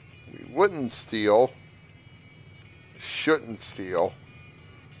 We wouldn't steal. Shouldn't steal.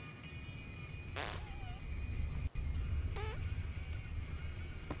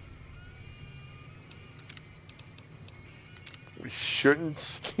 We shouldn't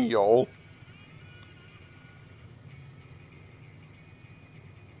steal.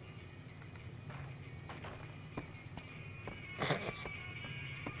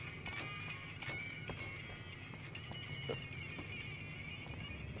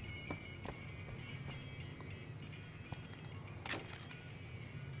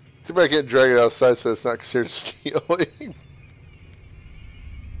 Too bad I can't drag it outside so it's not considered stealing.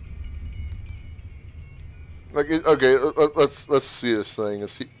 Like, okay, let's see this thing.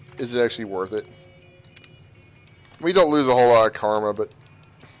 Let's see, is it actually worth it? We don't lose a whole lot of karma, but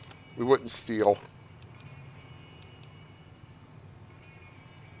we wouldn't steal.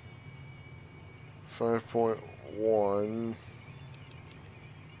 $5.1.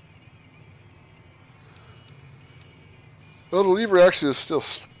 Well, the lever actually is still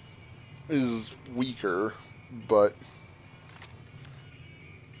is weaker, but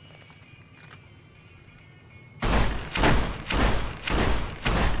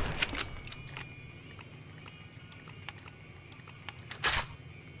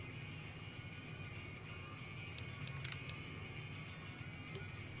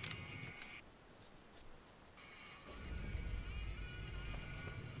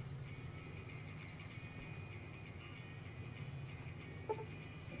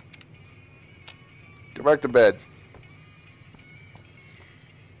go back to bed.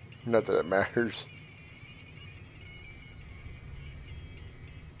 Not that it matters.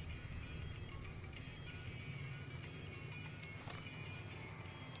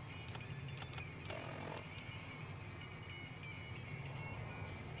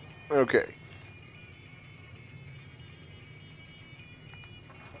 Okay.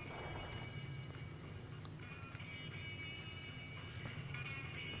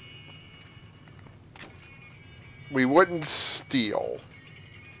 We wouldn't steal.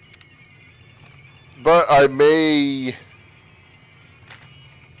 But I may...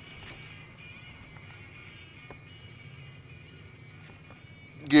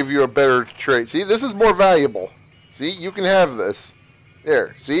 give you a better trade. See, this is more valuable. See, you can have this.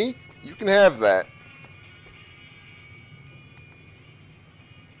 There, see? You can have that.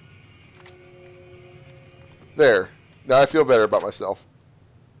 There. Now I feel better about myself.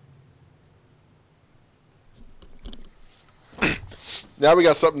 Now we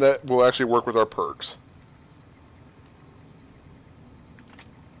got something that will actually work with our perks.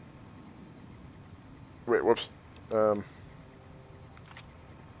 Wait, whoops. Oh,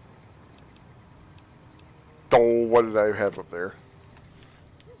 what did I have up there?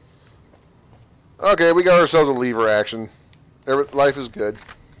 Okay, we got ourselves a lever action. Life is good.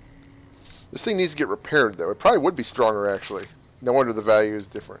 This thing needs to get repaired, though. It probably would be stronger, actually. No wonder the value is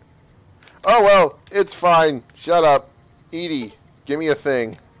different. Oh, well, it's fine. Shut up. Edie, give me a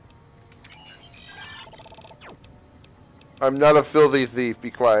thing. I'm not a filthy thief.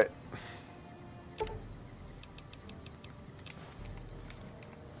 Be quiet.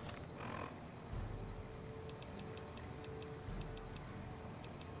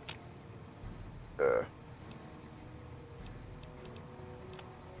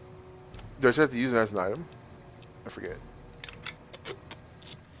 Do I just have to use it as an item? I forget.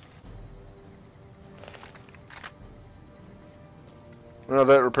 Well,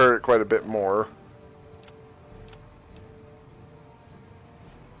 that repaired it quite a bit more.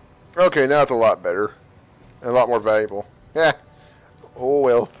 Okay, now it's a lot better. And a lot more valuable. Yeah. Oh,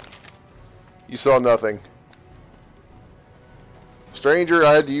 well. You saw nothing. Stranger,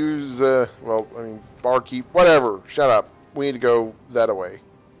 I had to use, well, I mean, barkeep, whatever. Shut up. We need to go that away.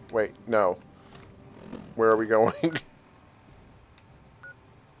 Wait, no. Where are we going?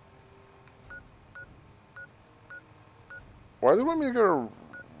 Why do they want me to go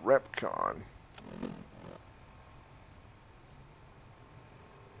to RepCon?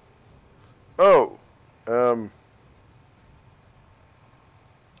 Oh.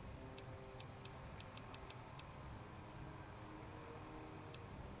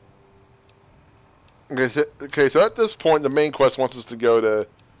 Okay, so at this point, the main quest wants us to go to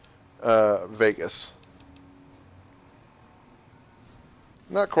Vegas.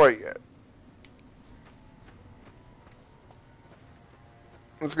 Not quite yet.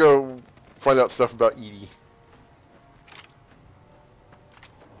 Let's go find out stuff about Edie.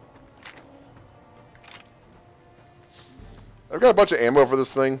 I've got a bunch of ammo for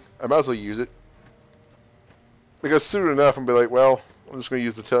this thing. I might as well use it. Because soon enough, I'm going to be like, well, I'm just going to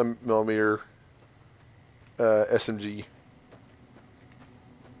use the 10mm SMG.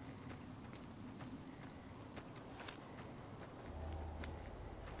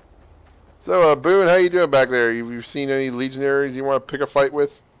 So, Boone, how you doing back there? Have you seen any legionaries you want to pick a fight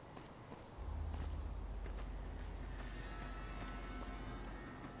with?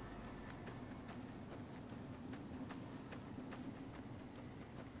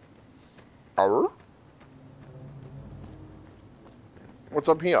 Arr? What's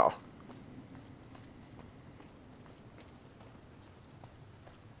up here?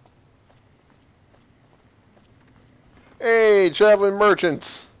 Hey, traveling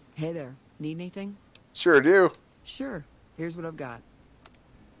merchants. Hey there. Need anything? Sure do. Sure. Here's what I've got.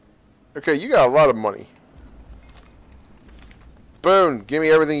 Okay, you got a lot of money. Boone, give me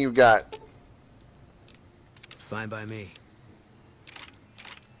everything you got. Fine by me.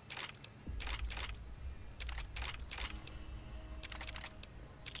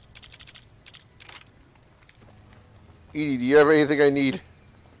 Edie, do you have anything I need?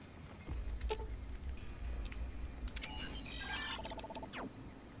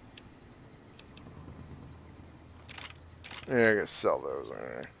 Yeah, I gotta sell those.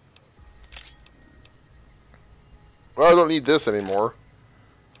 Right. Well, I don't need this anymore.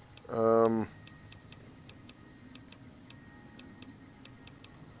 Bleh.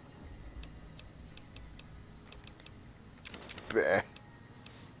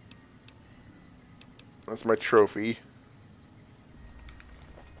 That's my trophy.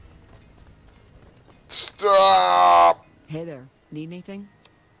 Stop! Hey there. Need anything?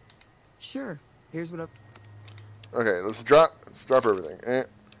 Sure. Here's what I've... Okay, let's drop everything.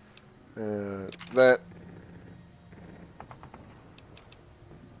 That.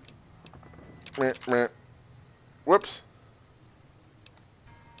 Whoops.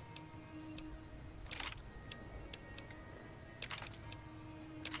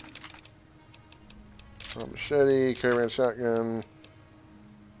 Machete, caravan shotgun,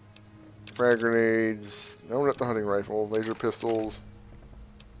 frag grenades. No, not the hunting rifle. Laser pistols.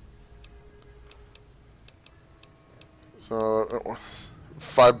 So,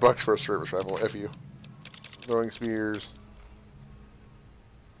 $5 for a service rifle. F you. Throwing spears.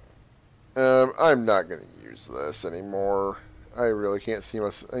 I'm not going to use this anymore. I really can't see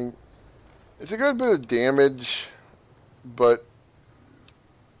myself. I mean, it's a good bit of damage, but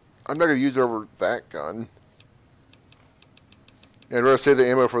I'm not going to use it over that gun. And I'd rather save the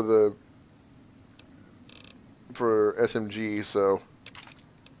ammo for SMG, so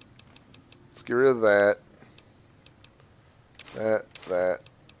let's get rid of that. That.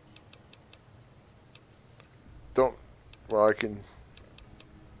 Don't, well,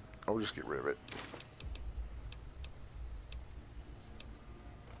 I'll just get rid of it.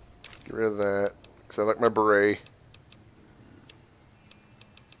 Get rid of that, because I like my beret.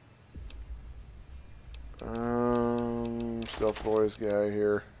 stuff, boys. Get out of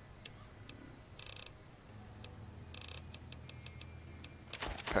here.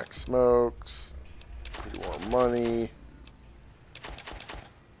 Pack smokes. Get more money.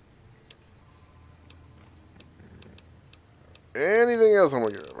 Anything else I'm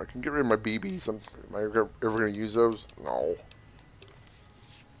gonna get? I can get rid of my BBs. Am I ever gonna use those? No.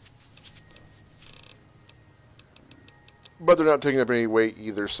 But they're not taking up any weight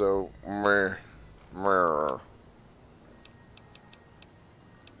either, so meh. Meh.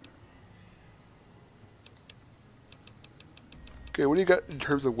 Okay, what do you got in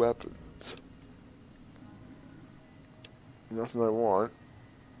terms of weapons? Nothing I want.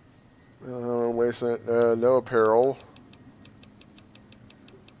 Wait a second. No apparel.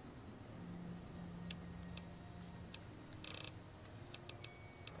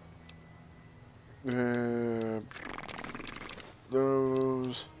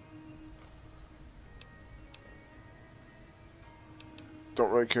 Those.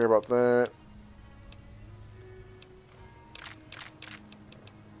 Don't really care about that.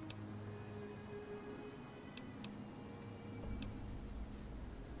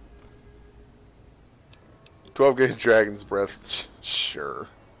 $12 gauge Dragon's Breath. Sure.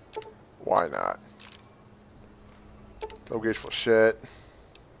 Why not? 12 gauge full shit.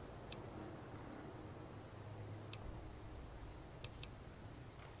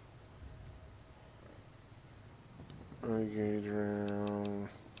 Gauge round.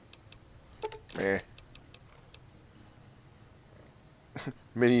 Meh.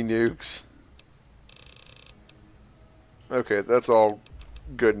 Mini nukes. Okay, that's all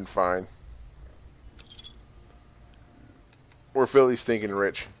good and fine. We're filthy stinking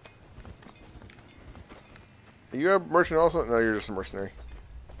rich. Are you a merchant also? No, you're just a mercenary.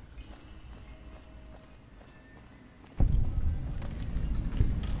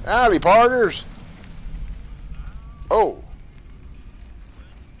 Howdy, partners! Oh.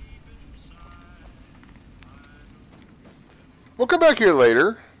 We'll come back here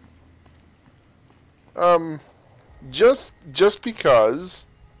later. Just because.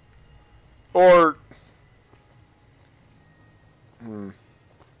 Or...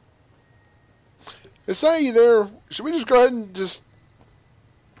 Is Sae there? Should we just go ahead and just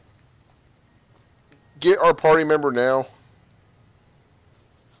get our party member now?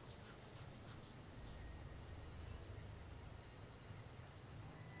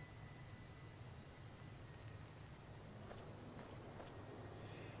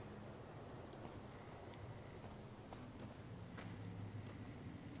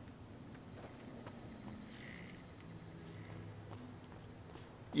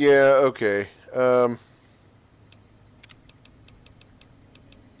 Yeah, okay. Alright,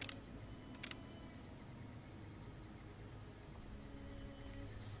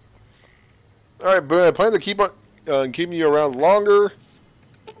 but I plan to keep on keeping you around longer.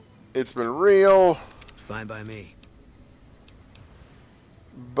 It's been real. Fine by me.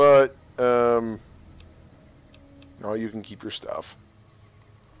 But, no, you can keep your stuff.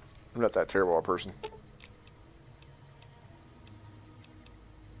 I'm not that terrible a person.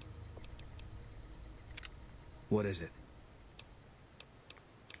 What is it?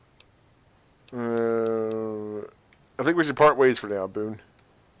 I think we should part ways for now, Boone.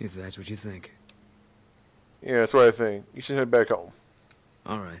 If that's what you think. Yeah, that's what I think. You should head back home.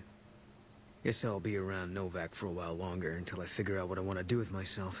 Alright. Guess I'll be around Novak for a while longer until I figure out what I want to do with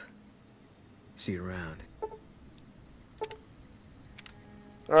myself. See you around.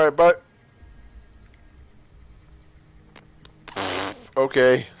 Alright, but...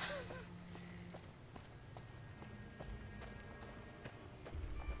 Okay.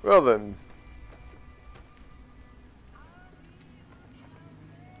 Well then.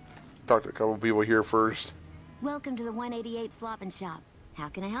 Talk to a couple people here first. Welcome to the 188 Slop and Shop. How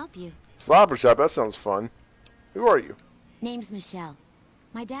can I help you? Slop and Shop, that sounds fun. Who are you? Name's Michelle.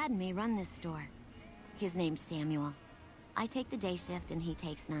 My dad and me run this store. His name's Samuel. I take the day shift and he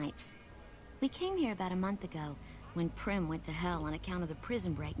takes nights. We came here about a month ago when Prim went to hell on account of the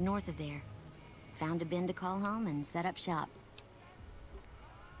prison break north of there. Found a bin to call home and set up shop.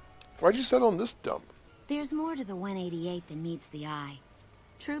 Why'd you settle on this dump? There's more to the 188 than meets the eye.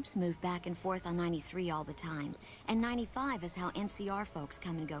 Troops move back and forth on 93 all the time, and 95 is how NCR folks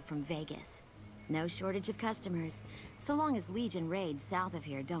come and go from Vegas. No shortage of customers, so long as Legion raids south of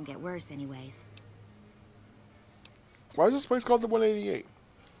here don't get worse anyways. Why is this place called the 188?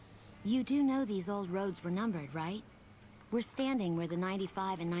 You do know these old roads were numbered, right? We're standing where the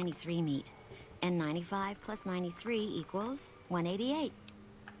 95 and 93 meet, and 95 plus 93 equals 188.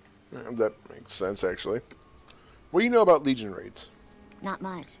 That makes sense, actually. What do you know about Legion raids? Not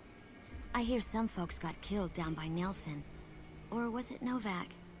much. I hear some folks got killed down by Nelson. Or was it Novak?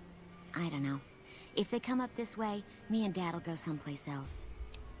 I don't know. If they come up this way, me and Dad'll go someplace else.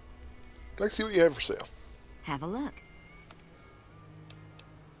 I'd like to see what you have for sale. Have a look.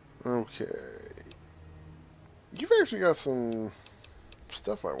 Okay. You've actually got some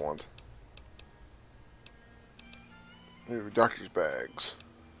stuff I want. Ooh, doctor's bags.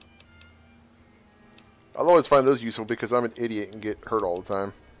 I'll always find those useful because I'm an idiot and get hurt all the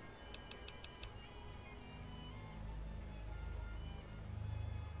time.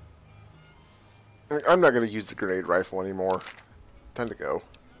 I'm not going to use the grenade rifle anymore. Time to go.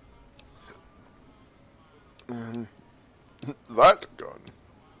 That gun.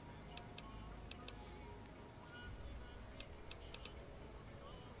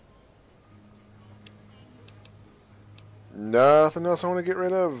 Nothing else I want to get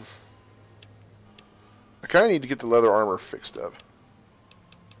rid of. I kind of need to get the leather armor fixed up.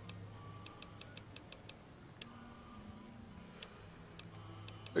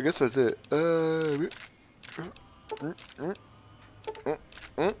 I guess that's it. Well,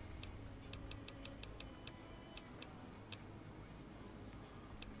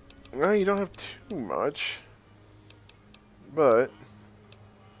 you don't have too much, but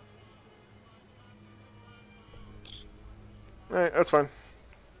alright, that's fine.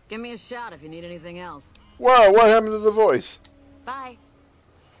 Give me a shout if you need anything else. Wow, what happened to the voice? Bye.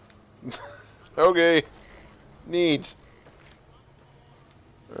 Okay. Neat.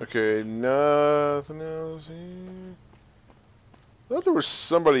 Okay, nothing else here. I thought there was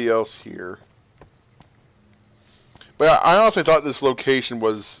somebody else here. But I honestly thought this location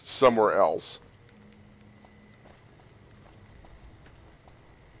was somewhere else.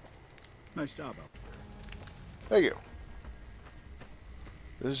 Nice job out there. Thank you.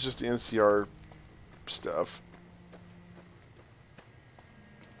 This is just the NCR stuff.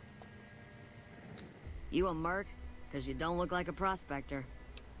 You a merc? Because you don't look like a prospector.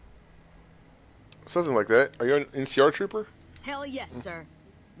 Something like that. Are you an NCR trooper? Hell yes, sir.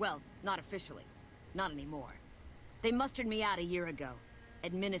 Well, not officially. Not anymore. They mustered me out a year ago.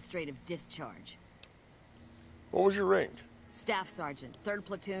 Administrative discharge. What was your rank? Staff Sergeant, 3rd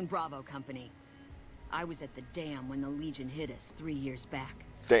Platoon, Bravo Company. I was at the dam when the Legion hit us 3 years back.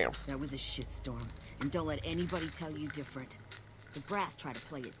 Damn. That was a shitstorm, and don't let anybody tell you different. The brass tried to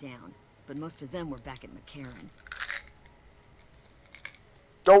play it down, but most of them were back at McCarran.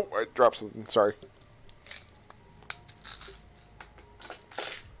 Oh, I dropped something. Sorry.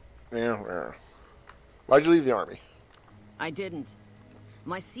 Yeah. Why'd you leave the army? I didn't.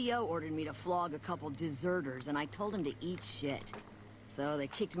 My CO ordered me to flog a couple deserters, and I told him to eat shit. So they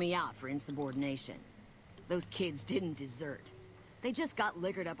kicked me out for insubordination. Those kids didn't desert. They just got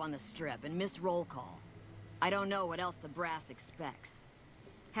liquored up on the strip and missed roll call. I don't know what else the brass expects.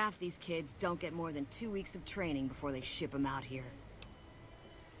 Half these kids don't get more than 2 weeks of training before they ship them out here.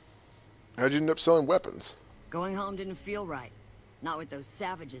 How'd you end up selling weapons? Going home didn't feel right. Not with those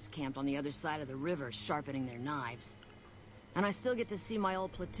savages camped on the other side of the river sharpening their knives. And I still get to see my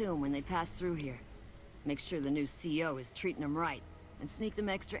old platoon when they pass through here. Make sure the new CO is treating them right, and sneak them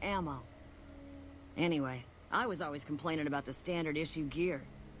extra ammo. Anyway, I was always complaining about the standard issue gear.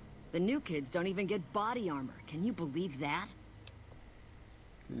 The new kids don't even get body armor. Can you believe that?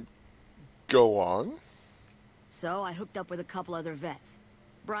 Go on. So I hooked up with a couple other vets.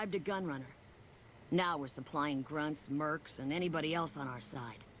 Bribed a gunrunner. Now we're supplying grunts, mercs, and anybody else on our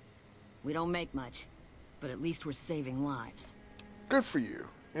side. We don't make much, but at least we're saving lives. Good for you.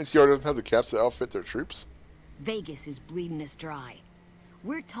 NCR doesn't have the caps to outfit their troops? Vegas is bleeding us dry.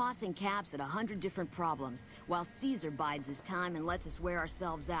 We're tossing caps at 100 different problems, while Caesar bides his time and lets us wear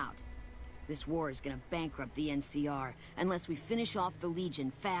ourselves out. This war is gonna bankrupt the NCR, unless we finish off the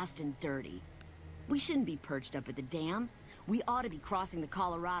Legion fast and dirty. We shouldn't be perched up at the dam. We ought to be crossing the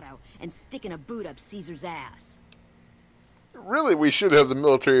Colorado and sticking a boot up Caesar's ass. Really, we should have the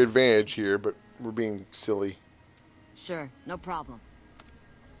military advantage here, but we're being silly. Sure, no problem.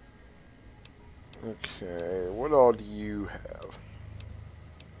 Okay, what all do you have?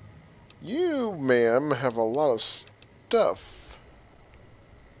 You, ma'am, have a lot of stuff.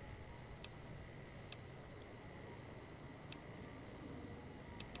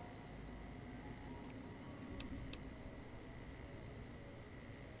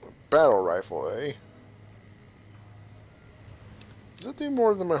 Battle rifle, eh? Does that do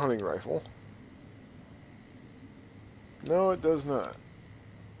more than my hunting rifle? No, it does not.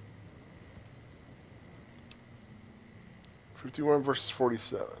 51 versus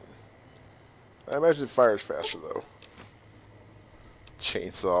 47. I imagine it fires faster, though.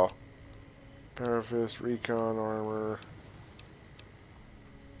 Chainsaw. Power fist, recon armor.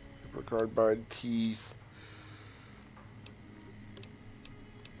 Hypercarbide teeth.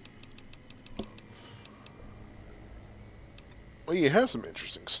 Well, you have some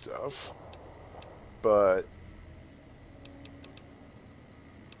interesting stuff, but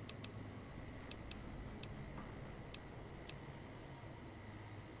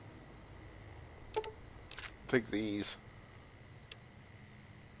take these.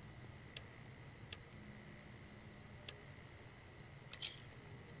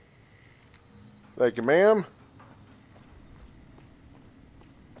 Thank you, ma'am.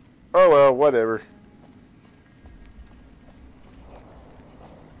 Oh well, whatever.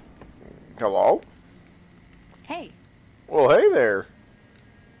 Hello? Hey. Well, hey there.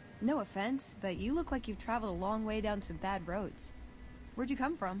 No offense, but you look like you've traveled a long way down some bad roads. Where'd you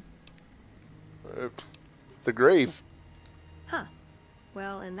come from? The grave. Huh.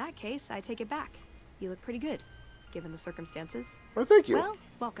 Well, in that case, I take it back. You look pretty good, given the circumstances. Well, thank you. Well,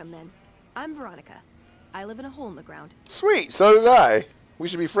 welcome then. I'm Veronica. I live in a hole in the ground. Sweet, so did I. We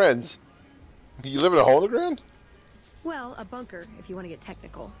should be friends. You live in a hole in the ground? Well, a bunker, if you want to get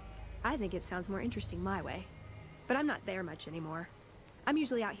technical. I think it sounds more interesting my way. But I'm not there much anymore. I'm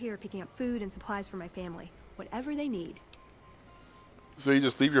usually out here picking up food and supplies for my family. Whatever they need. So you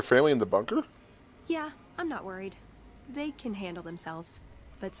just leave your family in the bunker? Yeah, I'm not worried. They can handle themselves.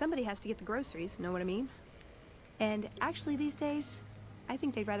 But somebody has to get the groceries, know what I mean? And actually these days, I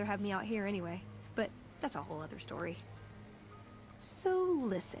think they'd rather have me out here anyway. But that's a whole other story. So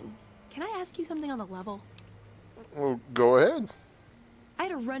listen, can I ask you something on the level? Well, go ahead. I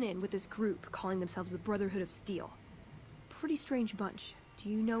had a run-in with this group calling themselves the Brotherhood of Steel. Pretty strange bunch.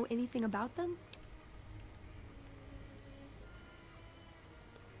 Do you know anything about them?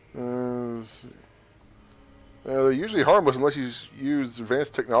 Let's see. They're usually harmless unless you use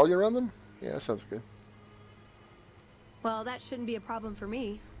advanced technology around them. Yeah, that sounds good. Well, that shouldn't be a problem for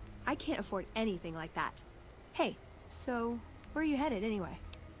me. I can't afford anything like that. Hey, so where are you headed anyway?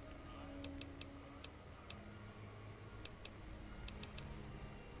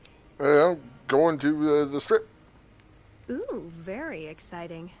 I'm going to the strip. Ooh, very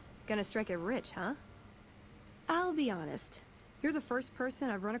exciting. Gonna strike it rich, huh? I'll be honest. You're the first person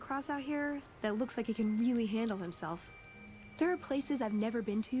I've run across out here that looks like he can really handle himself. There are places I've never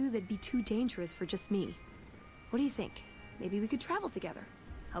been to that'd be too dangerous for just me. What do you think? Maybe we could travel together.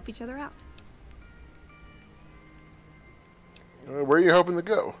 Help each other out. Where are you hoping to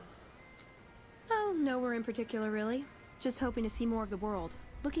go? Oh, nowhere in particular, really. Just hoping to see more of the world.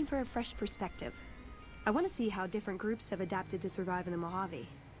 Looking for a fresh perspective. I want to see how different groups have adapted to survive in the Mojave.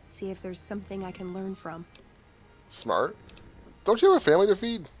 See if there's something I can learn from. Smart. Don't you have a family to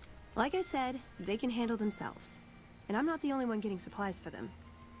feed? Like I said, they can handle themselves. And I'm not the only one getting supplies for them.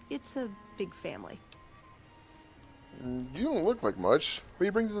 It's a big family. You don't look like much. What do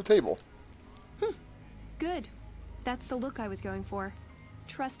you bring to the table? Good. That's the look I was going for.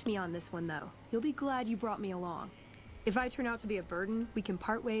 Trust me on this one, though. You'll be glad you brought me along. If I turn out to be a burden, we can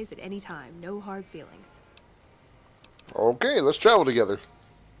part ways at any time. No hard feelings. Okay, let's travel together.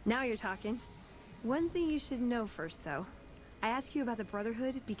 Now you're talking. One thing you should know first, though. I ask you about the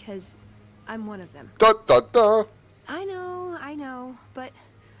Brotherhood because I'm one of them. Da da da. I know, but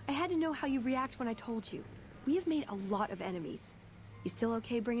I had to know how you react when I told you. We have made a lot of enemies. You still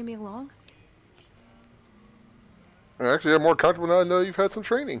okay bringing me along? Actually, I'm more comfortable now. I know you've had some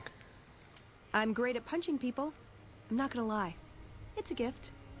training. I'm great at punching people. I'm not gonna lie. It's a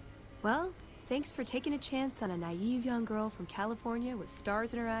gift. Well, thanks for taking a chance on a naive young girl from California with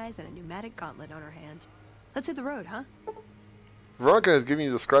stars in her eyes and a pneumatic gauntlet on her hand. Let's hit the road, huh? Veronica has given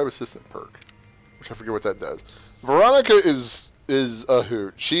you the Scribe Assistant perk, which I forget what that does. Veronica is a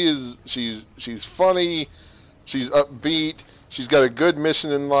hoot. She's funny. She's upbeat. She's got a good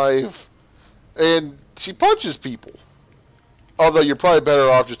mission in life, and she punches people. Although you're probably better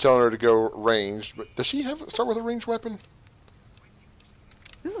off just telling her to go ranged. But does she start with a ranged weapon?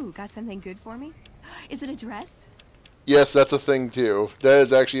 Ooh, got something good for me? Is it a dress? Yes, that's a thing too. That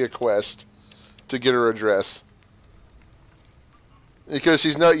is actually a quest to get her a dress. Because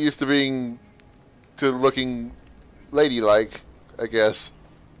she's not used to looking ladylike, I guess.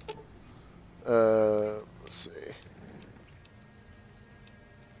 Let's see.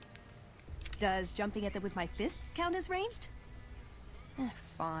 Does jumping at them with my fists count as ranged?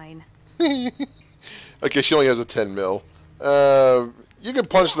 Fine. Okay, she only has a 10 mil. You can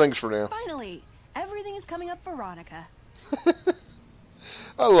punch things for now. Finally, everything is coming up Veronica.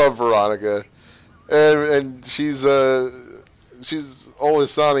 I love Veronica, and she's always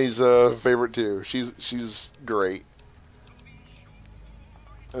Sonny's favorite too. She's great.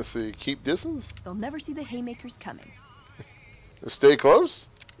 Let's see. Keep distance. They'll never see the haymakers coming. Stay close.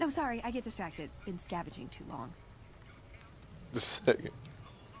 No, sorry, I get distracted. Been scavenging too long. Just a second.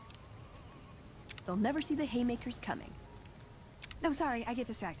 They'll never see the haymakers coming. No, sorry, I get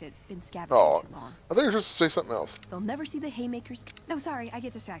distracted. Been scavenging Oh, too long. I think you're supposed to say something else. They'll never see the haymakers. No, sorry, I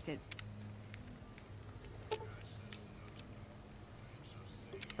get distracted.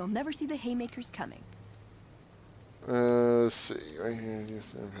 They'll never see the haymakers coming. Let's see. Right here.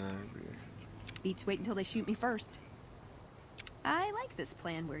 Beats wait until they shoot me first. I like this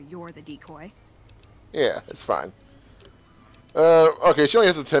plan where you're the decoy. Yeah, it's fine. Okay, she only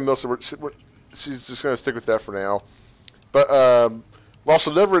has a 10 mil, so she's just going to stick with that for now. But while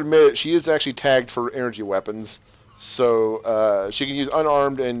she'll never admit it, she is actually tagged for energy weapons. So she can use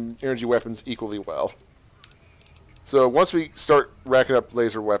unarmed and energy weapons equally well. So once we start racking up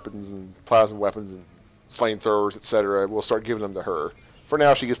laser weapons and plasma weapons and flamethrowers, etc., we'll start giving them to her. For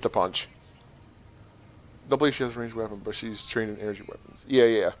now, she gets to punch. Don't believe she has a ranged weapon, but she's trained in energy weapons.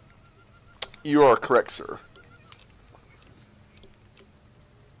 Yeah. You are correct, sir.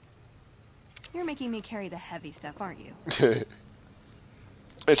 You're making me carry the heavy stuff, aren't you?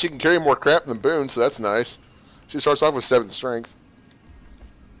 And she can carry more crap than Boone, so that's nice. She starts off with 7 strength.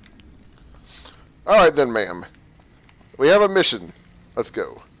 Alright then, ma'am. We have a mission. Let's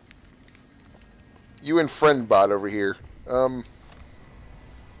go. You and Friendbot over here. What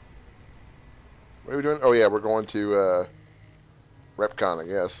are we doing? Oh yeah, we're going to Repcon, I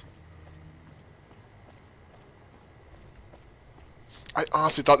guess. I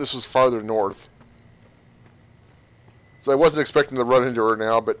honestly thought this was farther north. So I wasn't expecting to run into her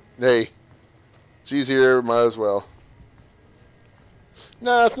now, but hey, she's here, might as well.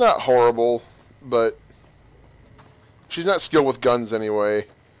 Nah, it's not horrible, but she's not skilled with guns anyway,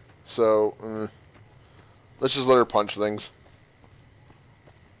 so let's just let her punch things.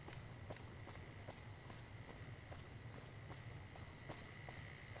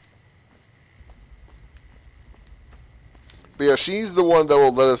 But yeah, she's the one that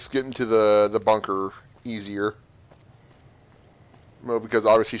will let us get into the bunker easier. Well, because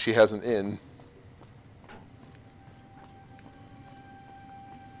obviously she has an in.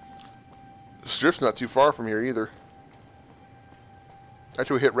 The strip's not too far from here either.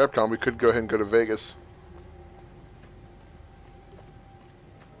 After we hit Repcon, we could go ahead and go to Vegas.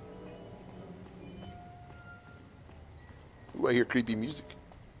 Ooh, I hear creepy music.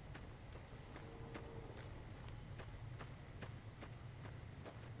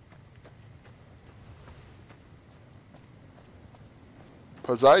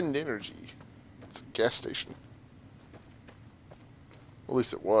 Poseidon Energy. It's a gas station. Well, at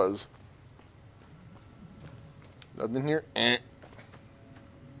least it was. Nothing in here?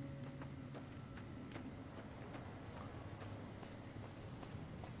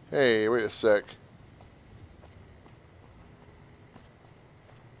 Hey, wait a sec.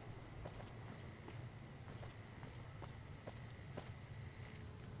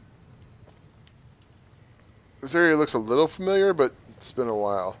 This area looks a little familiar, but it's been a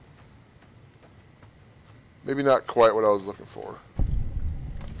while. Maybe not quite what I was looking for.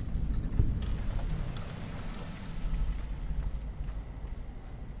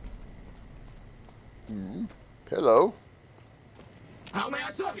 Hello. How may I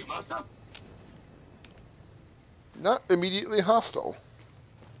serve you, master? Not immediately hostile.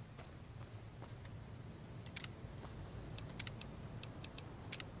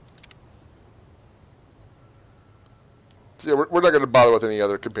 So yeah, we're not going to bother with any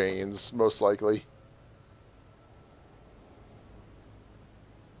other companions, most likely.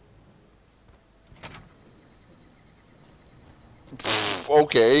 Pfft,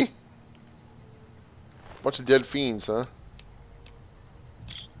 okay. Bunch of dead fiends, huh?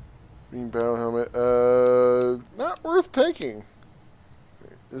 Green battle helmet. Not worth taking.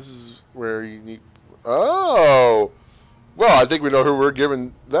 This is where you need... Oh! Well, I think we know who we're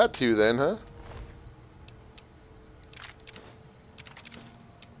giving that to then, huh?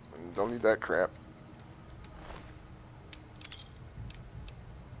 Don't need that crap.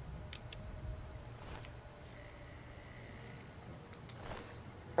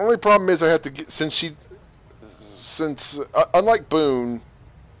 Only problem is I have to get... Since unlike Boone...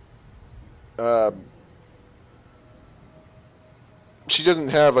 she doesn't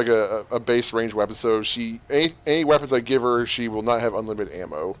have like a base range weapon, so any weapons I give her, she will not have unlimited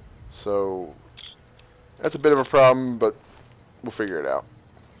ammo. So that's a bit of a problem, but we'll figure it out.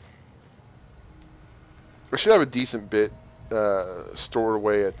 I should have a decent bit stored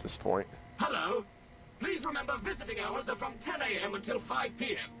away at this point. Hello. Please remember visiting hours are from 10 a.m. until 5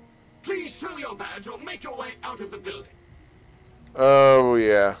 p.m. Please show your badge or make your way out of the building. Oh,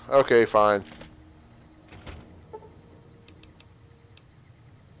 yeah. Okay, fine.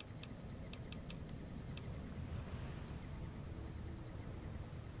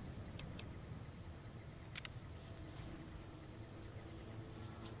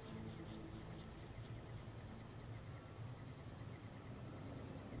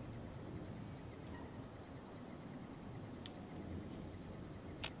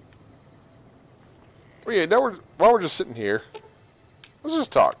 But yeah, now while we're just sitting here, let's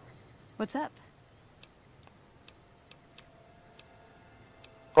just talk. What's up?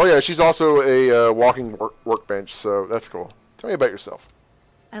 Oh yeah, she's also a walking workbench, so that's cool. Tell me about yourself.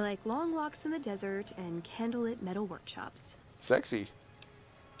 I like long walks in the desert and candlelit metal workshops. Sexy.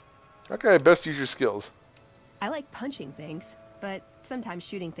 How can I best use your skills? I like punching things, but sometimes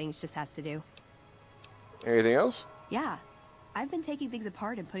shooting things just has to do. Anything else? Yeah. I've been taking things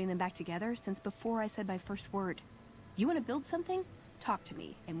apart and putting them back together since before I said my first word. You want to build something? Talk to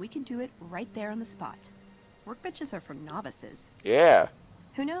me, and we can do it right there on the spot. Workbenches are for novices. Yeah.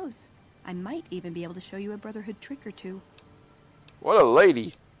 Who knows? I might even be able to show you a Brotherhood trick or two. What a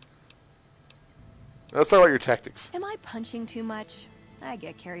lady. Let's talk about your tactics. Am I punching too much? I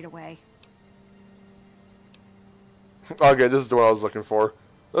get carried away. Okay, this is the one I was looking for.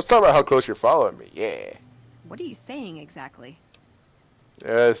 Let's talk about how close you're following me. Yeah. What are you saying exactly?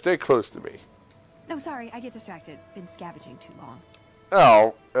 Stay close to me. No, sorry, I get distracted. Been scavenging too long.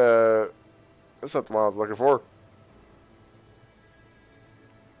 Oh, that's not the one I was looking for.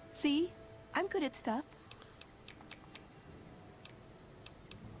 See? I'm good at stuff.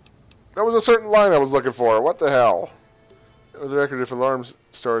 That was a certain line I was looking for. What the hell? For the record, if alarms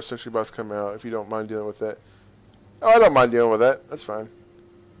start, Sentry Bots come out. If you don't mind dealing with that. Oh, I don't mind dealing with that. That's fine.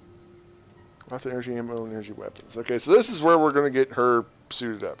 Lots of energy ammo and energy weapons. Okay, so this is where we're going to get her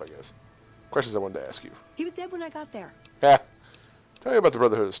suited up, I guess. Questions I wanted to ask you. He was dead when I got there. Yeah. Tell me about the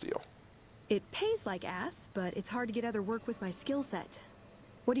Brotherhood of Steel. It pays like ass, but it's hard to get other work with my skill set.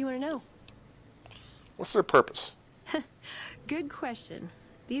 What do you want to know? What's their purpose? Good question.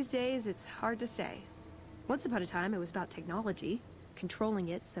 These days, it's hard to say. Once upon a time, it was about technology, controlling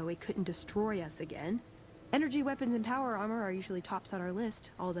it so it couldn't destroy us again. Energy weapons and power armor are usually tops on our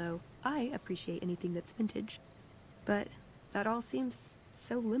list, although I appreciate anything that's vintage. But that all seems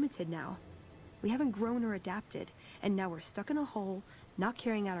so limited now. We haven't grown or adapted, and now we're stuck in a hole, not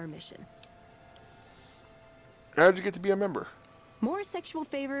carrying out our mission. How did you get to be a member? More sexual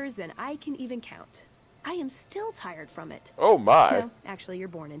favors than I can even count. I am still tired from it. Oh my. No, actually, you're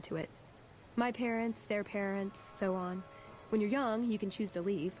born into it. My parents, their parents, so on. When you're young, you can choose to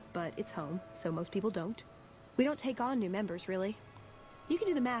leave, but it's home, so most people don't. We don't take on new members, really. You can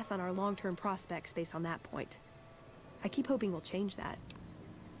do the math on our long-term prospects based on that point. I keep hoping we'll change that.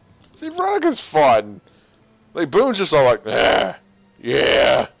 See, Veronica's fun. Like, Boone's just all like,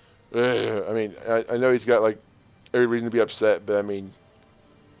 yeah. I mean, I know he's got, like, every reason to be upset, but I mean,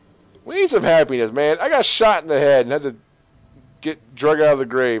 we need some happiness, man. I got shot in the head and had to get drug out of the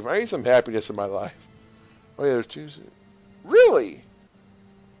grave. I need some happiness in my life. Oh, yeah, there's two. Really?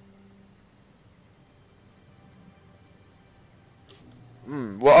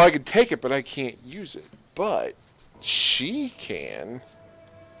 Well, I could take it, but I can't use it. But she can.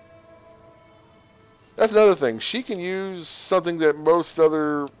 That's another thing. She can use something that most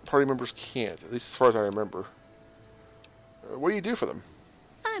other party members can't, at least as far as I remember. What do you do for them?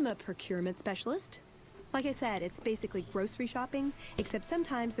 I'm a procurement specialist. Like I said, it's basically grocery shopping, except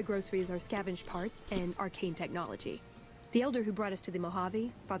sometimes the groceries are scavenged parts and arcane technology. The elder who brought us to the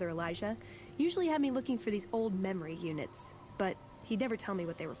Mojave, Father Elijah, usually had me looking for these old memory units, but he'd never tell me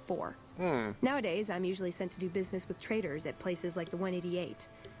what they were for. Nowadays, I'm usually sent to do business with traders at places like the 188,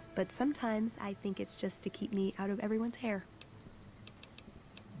 but sometimes I think it's just to keep me out of everyone's hair.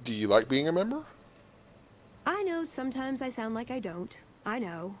 Do you like being a member? I know sometimes I sound like I don't. I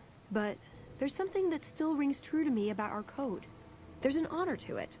know. But there's something that still rings true to me about our code. There's an honor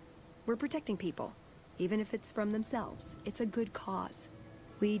to it. We're protecting people. Even if it's from themselves. It's a good cause.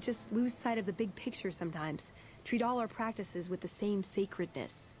 We just lose sight of the big picture sometimes. Treat all our practices with the same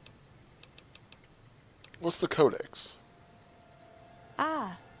sacredness. What's the Codex?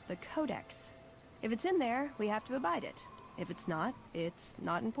 Ah, the Codex. If it's in there, we have to abide it. If it's not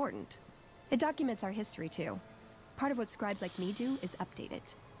not important. It documents our history, too. Part of what scribes like me do is update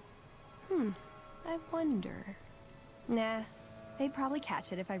it. I wonder... Nah, they'd probably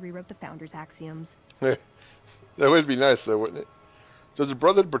catch it if I rewrote the Founder's axioms. That would be nice, though, wouldn't it? Does the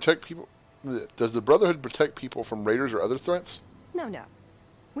Brotherhood protect people... Does the Brotherhood protect people from raiders or other threats? No.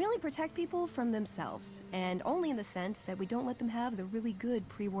 We only protect people from themselves, and only in the sense that we don't let them have the really good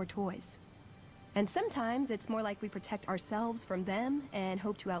pre-war toys. And sometimes it's more like we protect ourselves from them and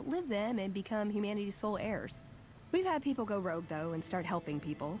hope to outlive them and become humanity's sole heirs. We've had people go rogue, though, and start helping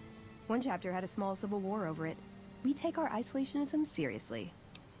people. One chapter had a small civil war over it. We take our isolationism seriously.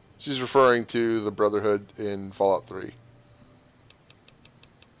 She's referring to the Brotherhood in Fallout 3.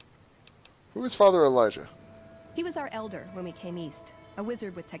 Who is Father Elijah? He was our elder when we came east. A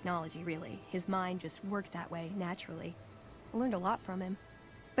wizard with technology, really. His mind just worked that way, naturally. I learned a lot from him.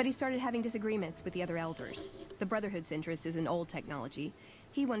 But he started having disagreements with the other elders. The Brotherhood's interest is in old technology.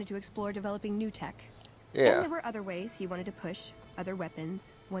 He wanted to explore developing new tech. Yeah. And there were other ways he wanted to push, other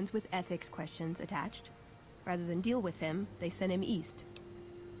weapons, ones with ethics questions attached. Rather than deal with him, they sent him east.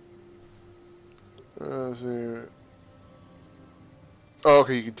 Oh,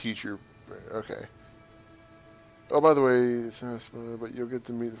 okay, you can teach your... Okay. Oh, by the way, it's not a spoiler, but you'll get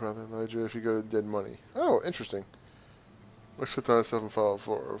to meet the Father Elijah if you go to Dead Money. Oh, interesting. Let's put on stuff and follow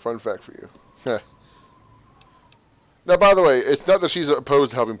for a fun fact for you. Now, by the way, it's not that she's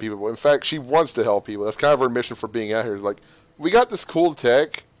opposed to helping people. In fact, she wants to help people. That's kind of her mission for being out here. Like, we got this cool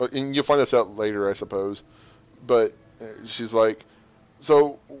tech, and you'll find this out later, I suppose. But she's like,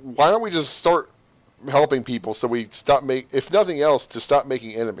 so why don't we just start helping people so we stop if nothing else, to stop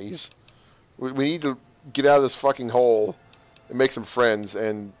making enemies. We need to get out of this fucking hole and make some friends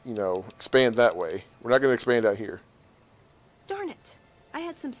and, you know, expand that way. We're not going to expand out here. Darn it. I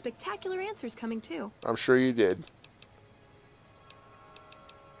had some spectacular answers coming too. I'm sure you did.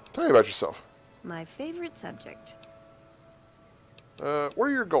 Tell me about yourself. My favorite subject. What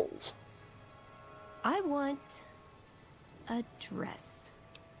are your goals? I want a dress.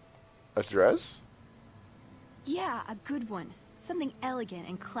 A dress? Yeah, a good one. Something elegant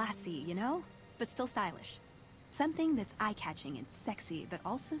and classy, you know? But still stylish. Something that's eye-catching and sexy, but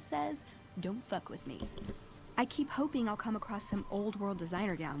also says, don't fuck with me. I keep hoping I'll come across some old-world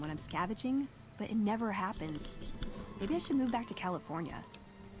designer gown when I'm scavenging, but it never happens. Maybe I should move back to California.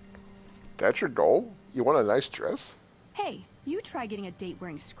 That's your goal? You want a nice dress? Hey, you try getting a date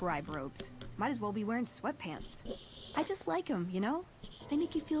wearing scribe robes. Might as well be wearing sweatpants. I just like them, you know? They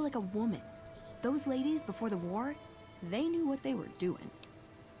make you feel like a woman. Those ladies before the war, they knew what they were doing.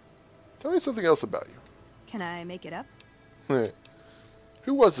 Tell me something else about you. Can I make it up?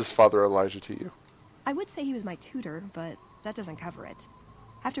 Who was this Father Elijah to you? I would say he was my tutor, but that doesn't cover it.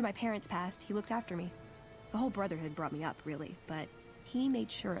 After my parents passed, he looked after me. The whole Brotherhood brought me up, really, but he made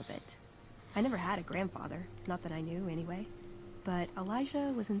sure of it. I never had a grandfather, not that I knew anyway. But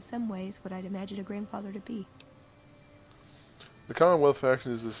Elijah was in some ways what I'd imagined a grandfather to be. The Commonwealth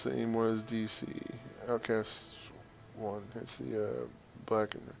faction is the same one as DC. Outcast 1. It's the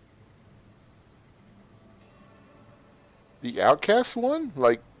black and... The Outcast one?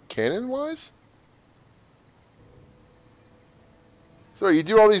 Like, canon-wise? So you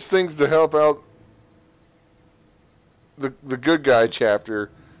do all these things to help out the good guy chapter,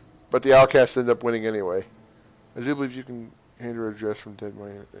 but the Outcasts end up winning anyway. I do believe you can hand her a dress from Dead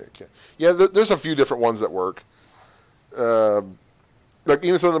Money. Yeah, there's a few different ones that work. Like,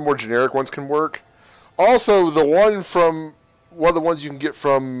 even some of the more generic ones can work. Also, the one of the ones you can get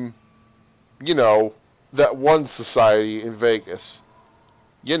from, you know, that one society in Vegas.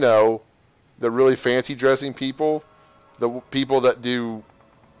 You know, the really fancy dressing people. The people that do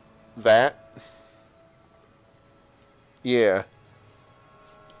that. Yeah.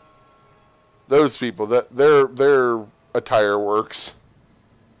 Those people, that their attire works.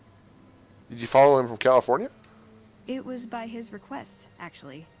 Did you follow him from California? It was by his request,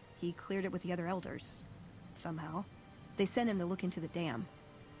 actually. He cleared it with the other elders. Somehow. They sent him to look into the dam.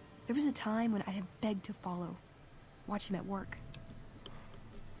 There was a time when I'd have begged to follow. Watch him at work.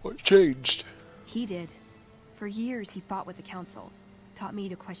 What changed? He did. For years, he fought with the council. Taught me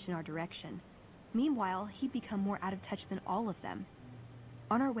to question our direction. Meanwhile, he'd become more out of touch than all of them.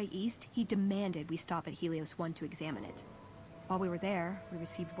 On our way east, he demanded we stop at Helios 1 to examine it. While we were there, we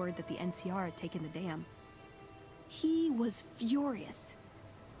received word that the NCR had taken the dam. He was furious.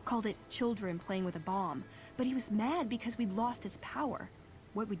 Called it children playing with a bomb, but he was mad because we'd lost its power.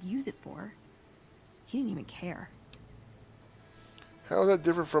 What we'd use it for. He didn't even care. How is that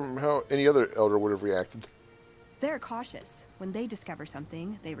different from how any other elder would have reacted? They're cautious. When they discover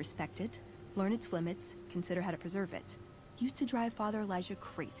something, they respect it, learn its limits, consider how to preserve it. Used to drive Father Elijah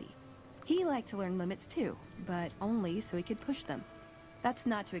crazy. He liked to learn limits too, but only so he could push them. That's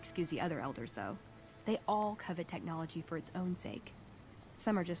not to excuse the other elders, though. They all covet technology for its own sake.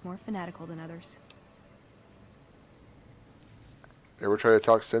 Some are just more fanatical than others. Ever try to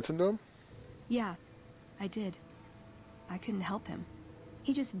talk sense into him? Yeah, I did. I couldn't help him.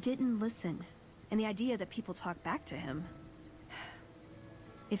 He just didn't listen. And the idea that people talk back to him...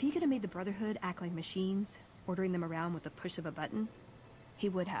 If he could have made the Brotherhood act like machines, ordering them around with the push of a button, he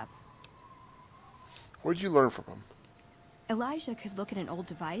would have. What did you learn from him? Elijah could look at an old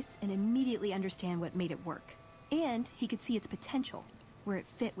device and immediately understand what made it work. And he could see its potential, where it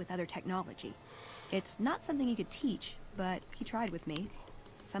fit with other technology. It's not something he could teach, but he tried with me.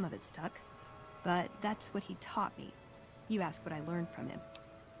 Some of it stuck. But that's what he taught me. You ask what I learned from him.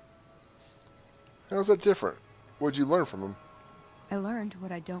 How's that different? What did you learn from him? I learned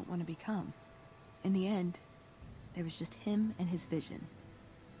what I don't want to become. In the end, there was just him and his vision.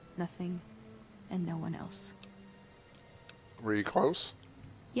 Nothing and no one else. Were you close?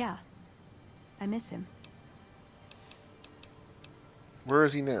 Yeah. I miss him. Where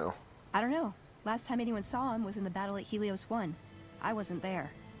is he now? I don't know. Last time anyone saw him was in the battle at Helios 1. I wasn't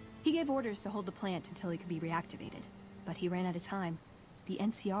there. He gave orders to hold the plant until it could be reactivated. But he ran out of time. The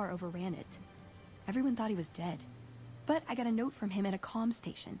NCR overran it. Everyone thought he was dead. But I got a note from him at a comm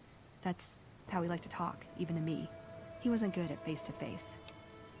station. That's how he liked to talk, even to me. He wasn't good at face-to-face.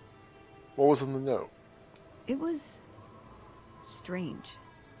 What was in the note? It was strange.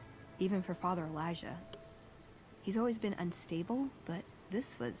 Even for Father Elijah. He's always been unstable, but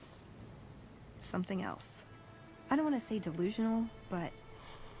this was something else. I don't want to say delusional, but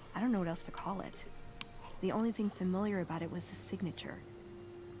I don't know what else to call it. The only thing familiar about it was the signature.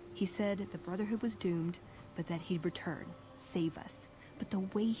 He said the Brotherhood was doomed, but that he'd return, save us. But the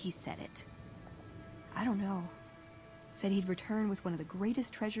way he said it, I don't know. Said he'd return with one of the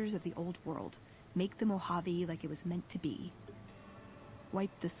greatest treasures of the old world, make the Mojave like it was meant to be.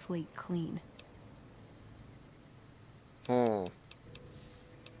 Wipe the slate clean. Tell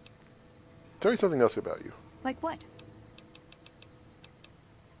me something else about you. Like what?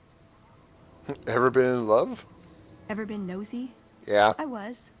 Ever been in love? Ever been nosy? Yeah. I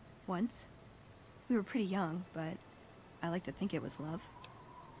was, once. We were pretty young, but I like to think it was love.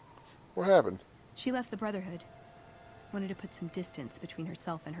 What happened? She left the Brotherhood. Wanted to put some distance between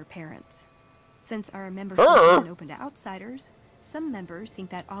herself and her parents. Since our membership isn't open to outsiders, some members think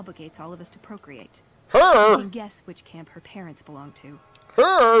that obligates all of us to procreate. You can guess which camp her parents belong to.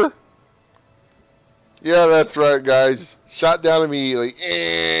 Her? Yeah, that's right, guys. Shot down immediately.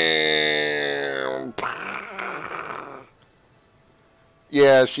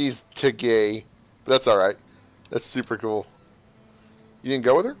 Yeah, she's too gay. But that's alright. That's super cool. You didn't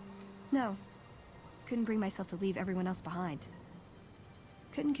go with her? No. Couldn't bring myself to leave everyone else behind.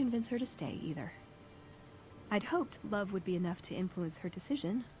 Couldn't convince her to stay, either. I'd hoped love would be enough to influence her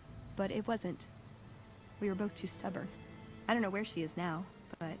decision, but it wasn't. We were both too stubborn. I don't know where she is now,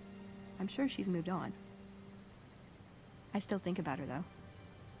 but I'm sure she's moved on. I still think about her, though.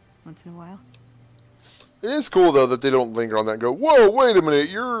 Once in a while. It is cool, though, that they don't linger on that and go, whoa, wait a minute,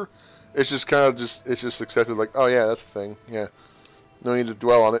 you're... It's just kind of just, it's just accepted, like, oh yeah, that's the thing, yeah. No need to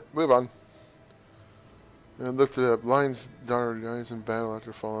dwell on it. Move on. And looked it up. Lion's daughter dies in battle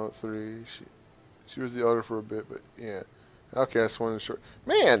after Fallout 3. She was the elder for a bit, but yeah. Outcast 1 is short.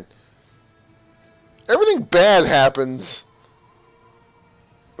 Man! Everything bad happens,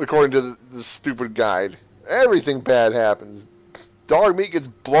 according to the stupid guide. Everything bad happens. Dog meat gets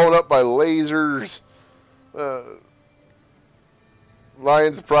blown up by lasers.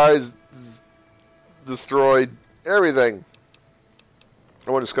 Lion's prize is destroyed. Everything.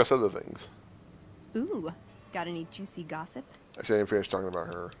 I want to discuss other things. Ooh, got any juicy gossip? Actually, I didn't finish talking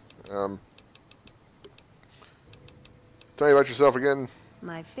about her. Tell me about yourself again.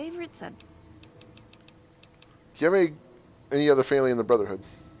 My favorite sub. Do you have any other family in the Brotherhood?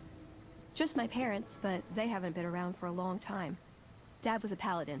 Just my parents, but they haven't been around for a long time. Dad was a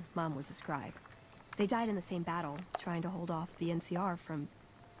paladin, Mom was a scribe. They died in the same battle, trying to hold off the NCR from...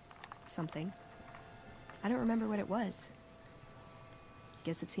 something. I don't remember what it was.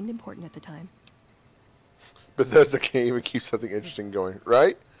 Guess it seemed important at the time. Bethesda can't even keep something interesting going,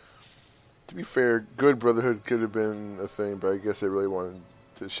 right? To be fair, good Brotherhood could have been a thing, but I guess they really wanted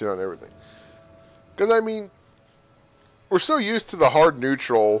to shit on everything. Because, I mean, we're so used to the hard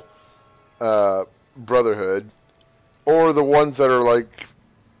neutral Brotherhood, or the ones that are like...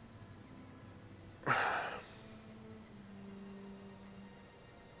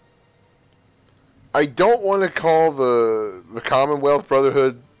 I don't want to call the Commonwealth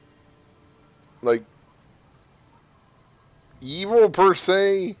Brotherhood like evil per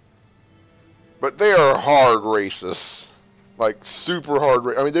se, but they are hard racists, like super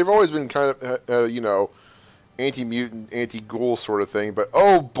hard. I mean, they've always been kind of you know, anti-mutant, anti-ghoul sort of thing, but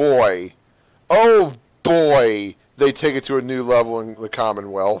oh boy, they take it to a new level in the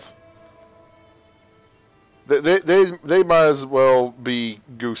Commonwealth. They might as well be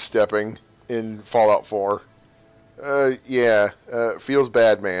goose stepping in Fallout 4. Yeah, feels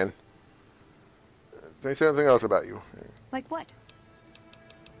bad, man. Can I say anything else about you? Like what?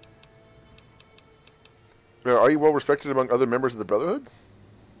 Are you well respected among other members of the Brotherhood?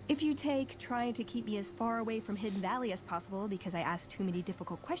 If you take trying to keep me as far away from Hidden Valley as possible because I ask too many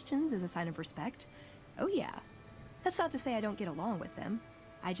difficult questions as a sign of respect, oh yeah. That's not to say I don't get along with them.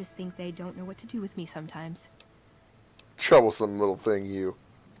 I just think they don't know what to do with me sometimes. Troublesome little thing, you.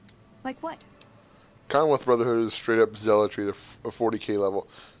 Like what? Commonwealth Brotherhood is straight up zealotry at a 40k level.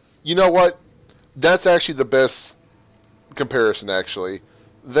 You know what? That's actually the best comparison. Actually,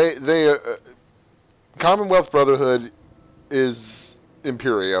 Commonwealth Brotherhood is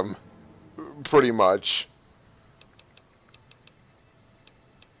Imperium, pretty much.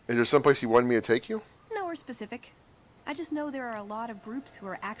 Is there someplace you wanted me to take you? Nowhere specific. I just know there are a lot of groups who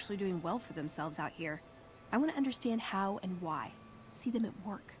are actually doing well for themselves out here. I want to understand how and why. See them at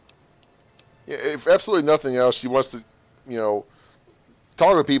work. Yeah, if absolutely nothing else, she wants to, you know,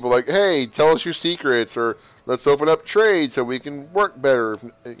 talk to people like, hey, tell us your secrets, or let's open up trade so we can work better.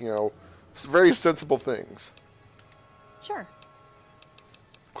 You know, it's very sensible things. Sure.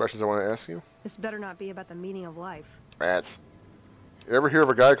 Questions I want to ask you? This better not be about the meaning of life. Rats. You ever hear of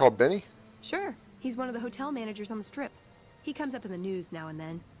a guy called Benny? Sure. He's one of the hotel managers on the Strip. He comes up in the news now and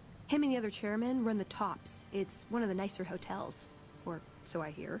then. Him and the other chairman run the Tops. It's one of the nicer hotels. Or so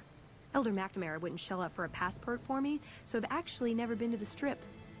I hear. Elder McNamara wouldn't shell out for a passport for me, so I've actually never been to the Strip.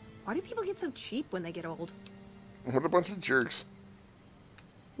 Why do people get so cheap when they get old? What a bunch of jerks.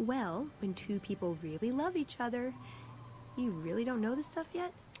 Well, when two people really love each other, you really don't know this stuff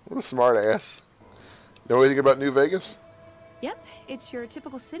yet? What a smart ass. Know anything about New Vegas? Yep, it's your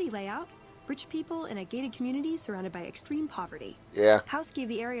typical city layout. Rich people in a gated community surrounded by extreme poverty. Yeah. House gave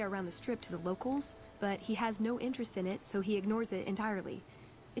the area around the Strip to the locals, but he has no interest in it, so he ignores it entirely.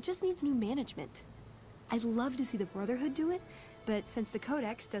 It just needs new management. I'd love to see the Brotherhood do it, but since the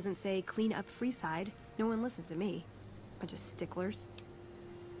Codex doesn't say clean up Freeside, no one listens to me. Bunch of sticklers.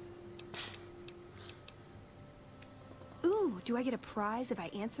 Ooh, do I get a prize if I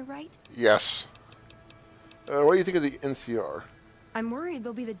answer right? Yes. What do you think of the NCR? I'm worried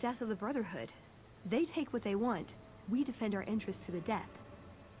they'll be the death of the Brotherhood. They take what they want. We defend our interests to the death.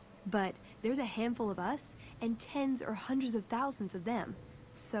 But there's a handful of us, and tens or hundreds of thousands of them.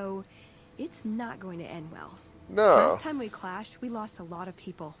 So, it's not going to end well. No. Last time we clashed, we lost a lot of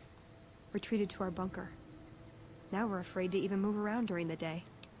people. Retreated to our bunker. Now we're afraid to even move around during the day.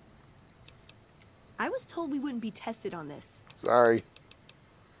 I was told we wouldn't be tested on this. Sorry.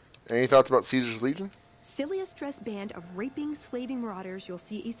 Any thoughts about Caesar's Legion? Silliest dressed band of raping, slaving marauders you'll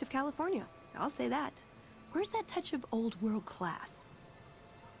see east of California. I'll say that. Where's that touch of old world class?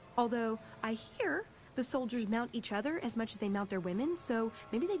 Although, I hear the soldiers mount each other as much as they mount their women, so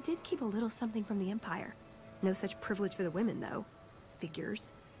maybe they did keep a little something from the Empire. No such privilege for the women, though.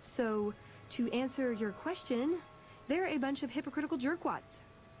 Figures. So, to answer your question, they're a bunch of hypocritical jerkwads.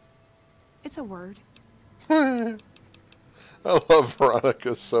 It's a word. I love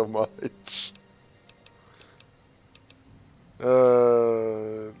Veronica so much.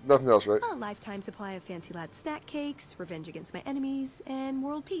 Nothing else, right? A lifetime supply of Fancy Lad snack cakes, revenge against my enemies, and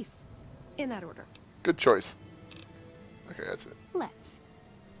world peace. In that order. Good choice. Okay, that's it. Let's.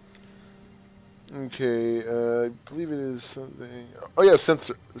 Okay, I believe it is something... Oh yeah,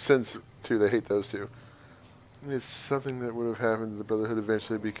 Sins too, they hate those two. It's something that would have happened to the Brotherhood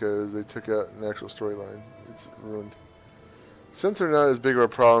eventually because they took out an actual storyline. It's ruined. Sins are not as big of a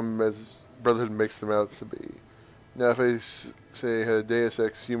problem as Brotherhood makes them out to be. Now if they say had a Deus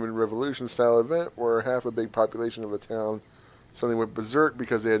Ex Human Revolution style event where half a big population of a town suddenly went berserk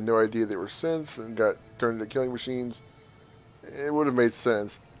because they had no idea they were synths and got turned into killing machines, it would have made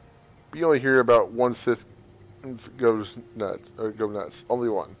sense. But you only hear about one Sith goes nuts, or go nuts. Only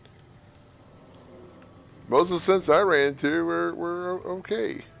one. Most of the Siths I ran into were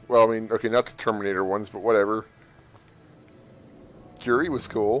okay. Well, I mean, okay, not the Terminator ones, but whatever. Curie was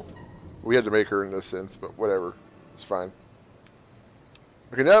cool. We had to make her into a synth, but whatever. It's fine.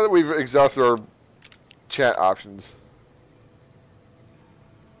 Okay, now that we've exhausted our chat options,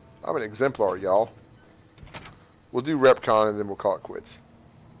 I'm an exemplar, y'all. We'll do RepCon and then we'll call it quits.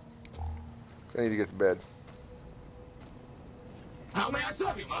 I need to get to bed. How may I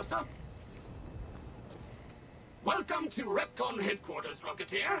serve you, Master? Welcome to RepCon headquarters,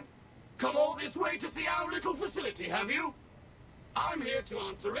 Rocketeer. Come all this way to see our little facility, have you? I'm here to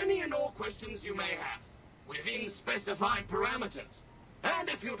answer any and all questions you may have, within specified parameters. And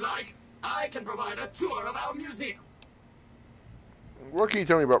if you'd like, I can provide a tour of our museum. What can you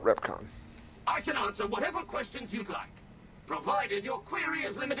tell me about RepCon? I can answer whatever questions you'd like, provided your query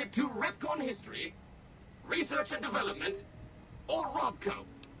is limited to RepCon history, research and development, or RobCo.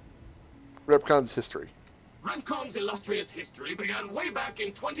 RepCon's history. RepCon's illustrious history began way back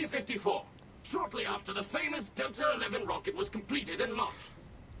in 2054, shortly after the famous Delta-11 rocket was completed and launched.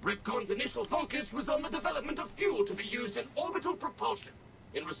 RepCon's initial focus was on the development of fuel to be used in orbital propulsion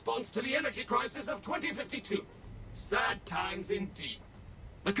in response to the energy crisis of 2052. Sad times indeed.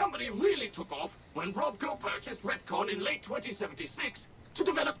 The company really took off when RobCo purchased RepCon in late 2076 to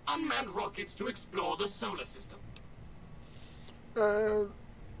develop unmanned rockets to explore the solar system. That's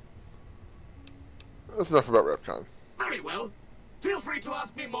enough about REPCONN. Very well. Feel free to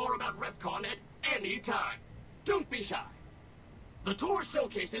ask me more about REPCONN at any time. Don't be shy. The tour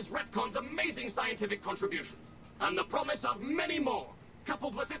showcases REPCONN's amazing scientific contributions, and the promise of many more,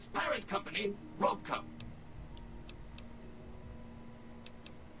 coupled with its parent company, Robco.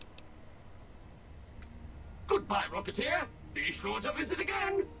 Goodbye, Rocketeer. Be sure to visit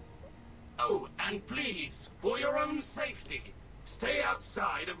again. Oh, and please, for your own safety, stay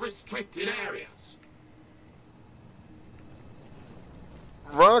outside of restricted areas.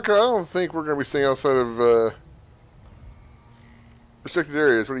 Veronica, I don't think we're going to be staying outside of restricted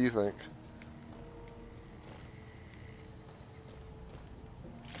areas. What do you think?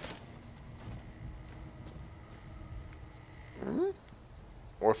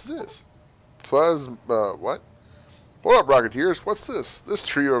 What's this? Plasma, what? Hold up, Rocketeers. What's this? This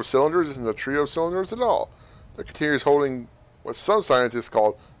trio of cylinders isn't a trio of cylinders at all. The container is holding what some scientists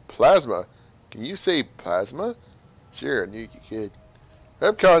call plasma. Can you say plasma? Sure, I knew you could.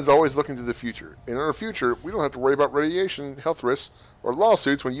 REPCONN's always looking to the future. In our future, we don't have to worry about radiation, health risks, or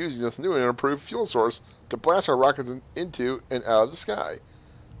lawsuits when using this new and improved fuel source to blast our rockets into and out of the sky.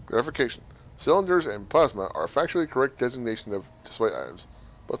 Clarification. Cylinders and plasma are a factually correct designation of display items,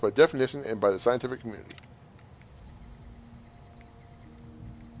 both by definition and by the scientific community.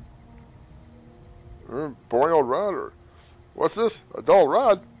 Boring old rod, or what's this? A dull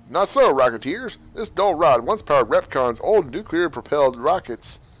rod? Not so, Rocketeers. This dull rod once powered REPCONN's old nuclear-propelled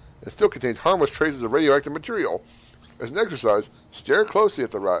rockets and still contains harmless traces of radioactive material. As an exercise, stare closely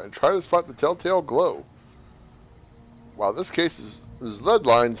at the rod and try to spot the telltale glow. While this case is lead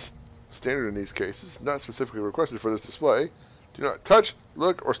lines standard in these cases, not specifically requested for this display, do not touch,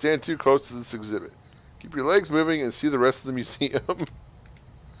 look, or stand too close to this exhibit. Keep your legs moving and see the rest of the museum.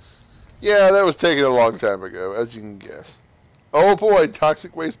 Yeah, that was taken a long time ago, as you can guess. Oh boy,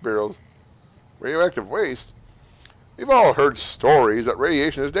 toxic waste barrels. Radioactive waste? We've all heard stories that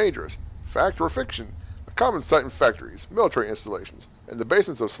radiation is dangerous. Fact or fiction? A common sight in factories, military installations, and the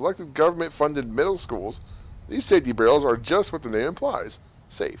basements of selected government-funded middle schools. These safety barrels are just what the name implies.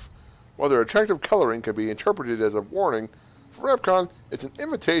 Safe. While their attractive coloring can be interpreted as a warning, for REPCONN, it's an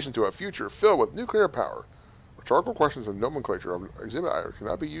invitation to a future filled with nuclear power. Rhetorical questions and nomenclature of exhibit items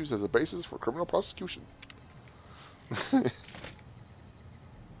cannot be used as a basis for criminal prosecution.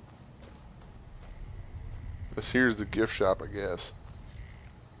 Here's the gift shop, I guess.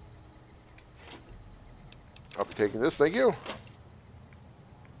 I'll be taking this, thank you.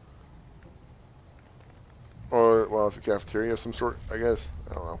 Or, well, it's a cafeteria of some sort, I guess.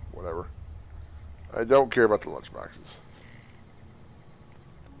 I don't know, whatever. I don't care about the lunch boxes.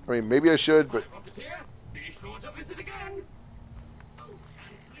 I mean, maybe I should, but... Be sure to visit again. Oh,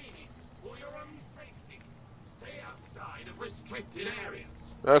 and please, for your own safety, stay outside of restricted areas.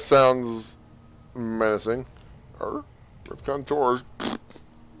 That sounds menacing. REPCONN tours.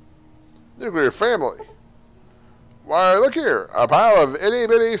 Nuclear family. Why, look here. A pile of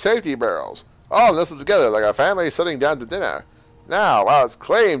itty-bitty safety barrels. All nestled together like a family sitting down to dinner. Now, while it's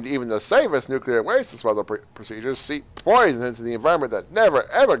claimed even the safest nuclear waste disposal procedures seep poison into the environment that never,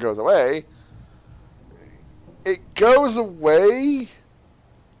 ever goes away, it goes away,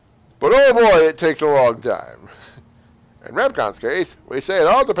 but oh boy, it takes a long time. In REPCONN's case, we say it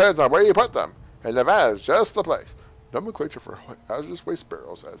all depends on where you put them, and Nevada's just the place. Nomenclature for hazardous waste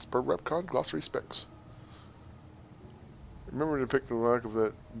barrels as per REPCONN glossary specs. Remember to pick the lock of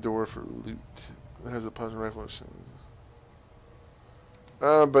that door for loot. It has a plasma rifle.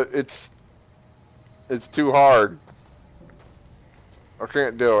 But it's too hard. I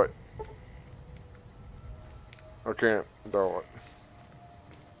can't do it. I can't do it.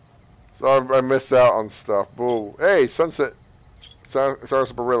 So I missed out on stuff. Boo. Hey, Sunset.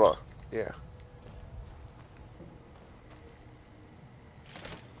 Sarsaparilla. Yeah.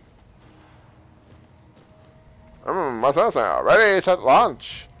 What's that sound? Ready, set,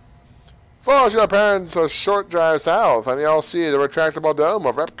 launch. Follow your parents a short drive south, and you'll see the retractable dome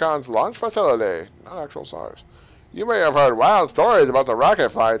of REPCONN's launch facility. Not actual size. You may have heard wild stories about the rocket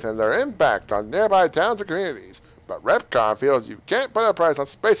flights and their impact on nearby towns and communities, but REPCONN feels you can't put a price on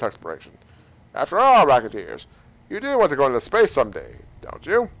space exploration. After all, Rocketeers, you do want to go into space someday, don't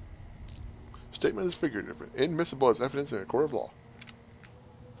you? Statement is figurative, admissible as evidence in a court of law.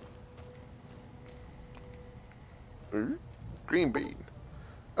 Green bean.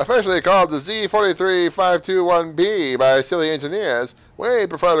 Officially called the Z-43-521B by silly engineers, we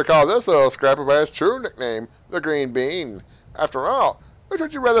prefer to call this little scrapper by its true nickname, the Green Bean. After all, which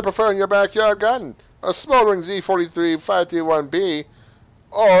would you rather prefer in your backyard garden? A smoldering Z-43-521B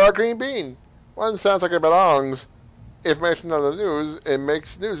or a green bean. One sounds like it belongs. If mentioned on the news, it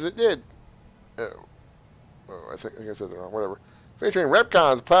makes news it did. I think I said it wrong. Whatever. Featuring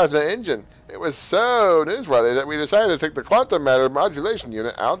Repcon's plasma engine. It was so newsworthy that we decided to take the quantum matter modulation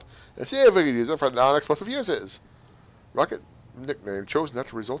unit out and see if we could use it for non-explosive uses. Rocket nickname chose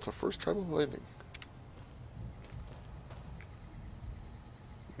natural results of first tribal landing.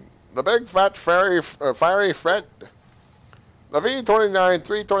 The big fat fiery friend. The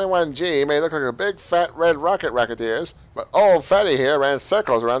V-29-321G may look like a big fat red rocket, Rocketeers, but old Fatty here ran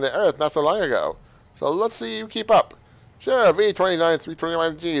circles around the Earth not so long ago. So let's see you keep up. Sure,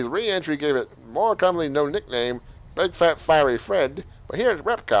 V-29-321G's re-entry gave it more commonly known nickname, Big Fat Fiery Fred, but here at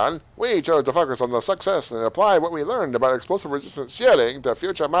Repcon, we chose to focus on the success and apply what we learned about explosive resistant shielding to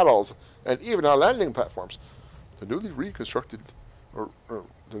future models and even our landing platforms. The newly reconstructed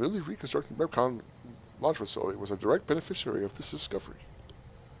Repcon launch facility was a direct beneficiary of this discovery.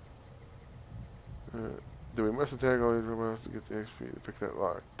 Do we must attack all these robots to get the XP to pick that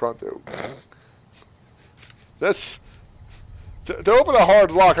lock? Pronto. That's... To open a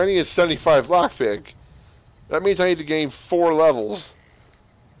hard lock, I need a 75 lockpick. That means I need to gain 4 levels.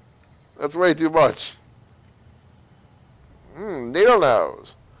 That's way too much. Needle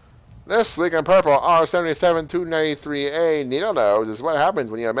nose. This sleek and purple R-77-293A needle nose is what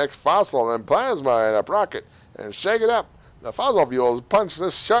happens when you mix fossil and plasma in a rocket and shake it up. The fossil fuels punch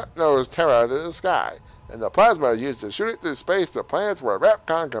this sharp-nosed terror into the sky, and the plasma is used to shoot it through space to planets where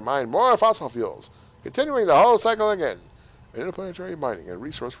Repcon can mine more fossil fuels, continuing the whole cycle again. Interplanetary mining and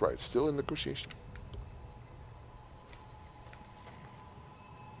resource rights still in negotiation.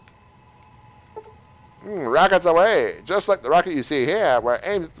 Rockets away! Just like the rocket you see here, we're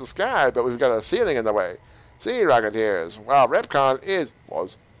aimed at the sky, but we've got a ceiling in the way. See, Rocketeers, while Repcon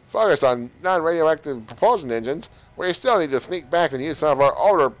was focused on non-radioactive propulsion engines, we still need to sneak back and use some of our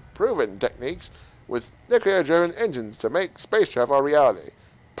older proven techniques with nuclear-driven engines to make space travel a reality.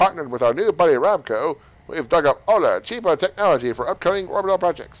 Partnered with our new buddy Robco, we've dug up older, cheaper technology for upcoming orbital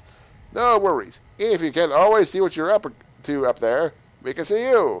projects. No worries. If you can't always see what you're up to up there, we can see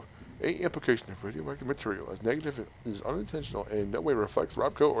you. Any implication of radioactive material as negative is unintentional and in no way reflects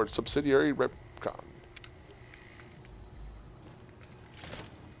Robco or its subsidiary Repcon.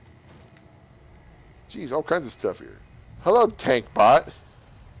 Jeez, all kinds of stuff here. Hello, tank bot.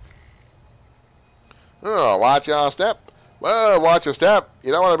 Oh, watch your step. Well, watch your step.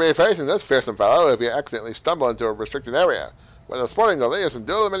 You don't want to be facing this fearsome fellow if you accidentally stumble into a restricted area. Whether sporting the latest in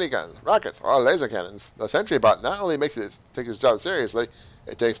dual miniguns, rockets, or laser cannons, the sentry bot not only makes it take its job seriously,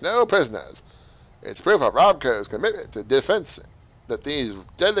 it takes no prisoners. It's proof of Robco's commitment to defense that these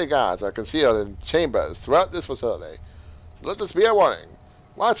deadly guards are concealed in chambers throughout this facility. So let this be a warning.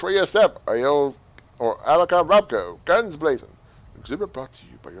 Watch where you step, or Alacon Robco, guns blazing. Exhibit brought to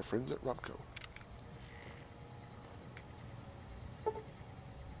you by your friends at Robco.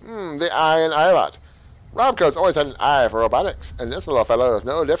 The eye in Iolot. Robco's always had an eye for robotics, and this little fellow is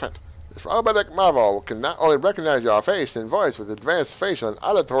no different. This robotic marvel can not only recognize your face and voice with advanced facial and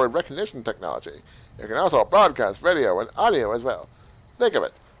auditory recognition technology, it can also broadcast video and audio as well. Think of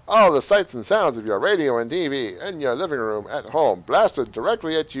it. All the sights and sounds of your radio and TV in your living room at home blasted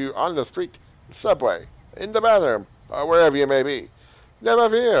directly at you on the street, subway, in the bathroom, or wherever you may be. Never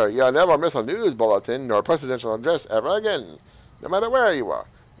fear, you'll never miss a news bulletin or presidential address ever again, no matter where you are.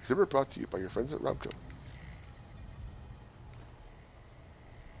 Exhibit brought to you by your friends at Robco.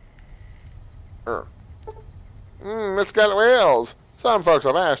 It's got wheels. Some folks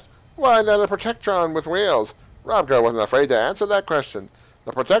have asked, why not a Protectron with wheels? Robco wasn't afraid to answer that question.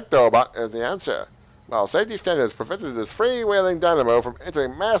 The Protectobot is the answer. While safety standards prevented this freewheeling dynamo from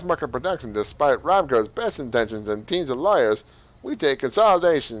entering mass market production despite Robco's best intentions and teams of lawyers, we take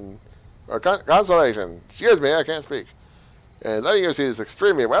consolation. Excuse me, I can't speak. And letting you see this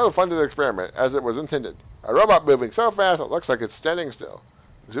extremely well-funded experiment as it was intended. A robot moving so fast it looks like it's standing still.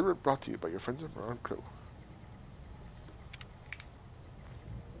 Exhibit brought to you by your friends at Robco.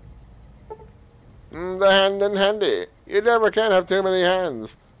 The hand in handy. You never can have too many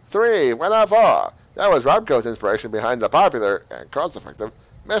hands. 3, why not 4? That was Robco's inspiration behind the popular and cost-effective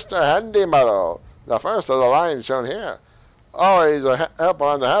Mr. Handy model, the first of the line shown here. Always a helper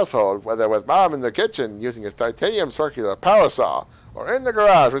on the household, whether with Mom in the kitchen using his titanium circular power saw, or in the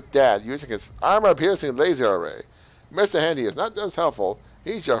garage with Dad using his armor-piercing laser array. Mr. Handy is not just helpful,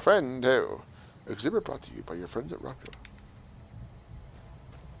 he's your friend, too. Exhibit brought to you by your friends at Robco.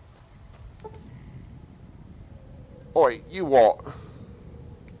 Oi, you what?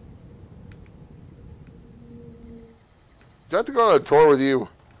 Do I have to go on a tour with you?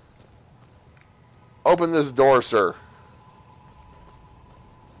 Open this door, sir.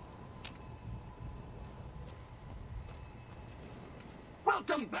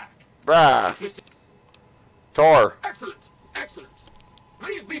 Bah! Tor! Excellent, excellent.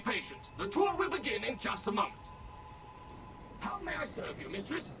 Please be patient. The tour will begin in just a moment. How may I serve you,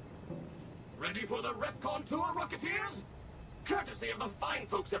 mistress? Ready for the Repcon tour, Rocketeers? Courtesy of the fine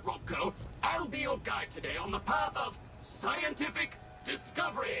folks at Robco, I'll be your guide today on the path of scientific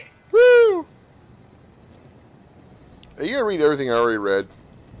discovery. Woo! Are you gonna read everything I already read?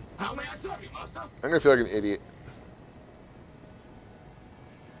 How may I serve you, master? I'm gonna feel like an idiot.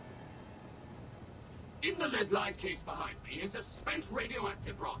 In the lead-lined case behind me is a spent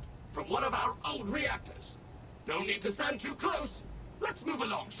radioactive rod from one of our old reactors. No need to stand too close. Let's move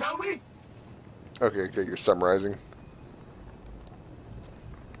along, shall we? Okay, good. You're summarizing.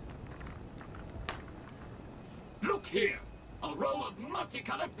 Look here. A row of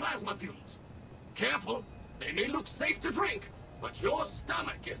multicolored plasma fuels. Careful. They may look safe to drink, but your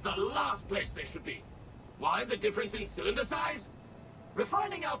stomach is the last place they should be. Why the difference in cylinder size?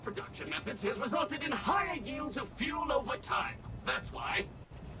 Refining our production methods has resulted in higher yields of fuel over time. That's why.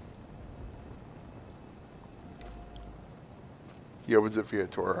 He opens it via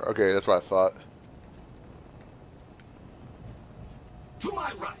Tor. Okay, that's what I thought. To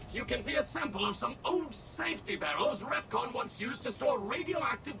my right, you can see a sample of some old safety barrels Repcon once used to store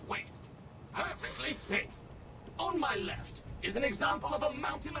radioactive waste. Perfectly safe. On my left is an example of a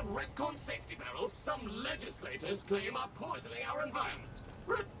mountain of Repcon safety barrels some legislators claim are poisoning our environment.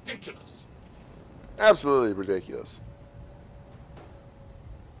 Ridiculous. Absolutely ridiculous.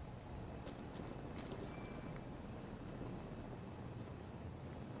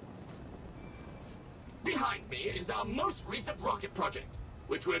 Behind me is our most recent rocket project,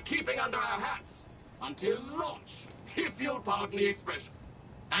 which we're keeping under our hats until launch, if you'll pardon the expression.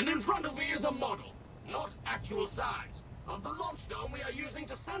 And in front of me is a model, not actual size, of the launch dome we are using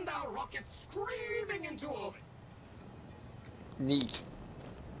to send our rockets screaming into orbit. Neat.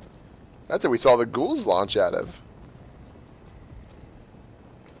 That's what we saw the ghouls launch out of.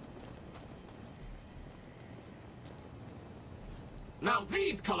 Now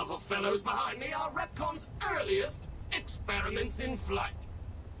these colorful fellows behind me are Repcon's earliest experiments in flight.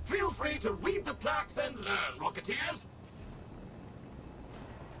 Feel free to read the plaques and learn, Rocketeers.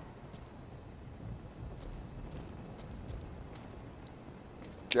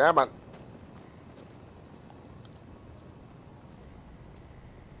 Come on.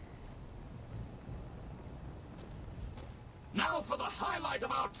 Now for the highlight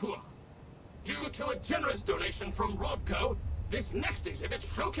of our tour. Due to a generous donation from Robco, this next exhibit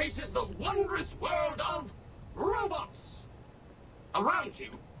showcases the wondrous world of robots. Around you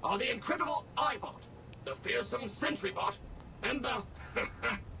are the incredible iBot, the fearsome SentryBot, and the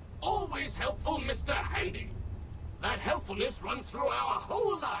always helpful Mr. Handy. That helpfulness runs through our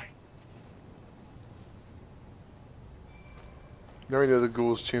whole line. Now we know the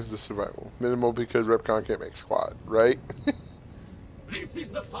ghouls' chances of survival. Minimal because Repcon can't make squad, right? This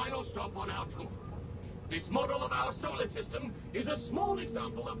is the final stop on our tour. This model of our solar system is a small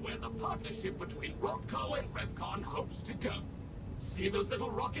example of where the partnership between Robco and Repcon hopes to go. See those little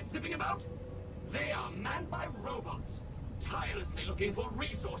rockets zipping about? They are manned by robots, tirelessly looking for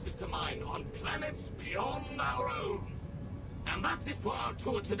resources to mine on planets beyond our own. And that's it for our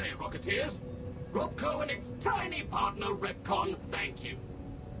tour today, Rocketeers. Robco and its tiny partner, Repcon, thank you.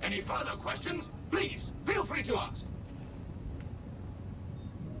 Any further questions? Please, feel free to ask.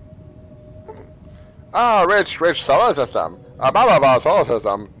 Ah, rich solar system. A blah blah blah solar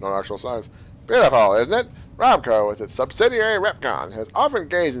system. No actual size. Beautiful, isn't it? Robco, with its subsidiary Repcon, has often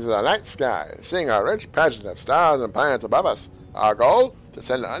gazed into the night sky, seeing a rich pageant of stars and planets above us. Our goal? To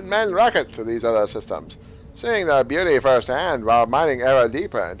send unmanned rockets to these other systems, seeing their beauty firsthand while mining ever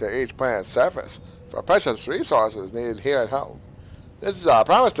deeper into each planet's surface for precious resources needed here at home. This is our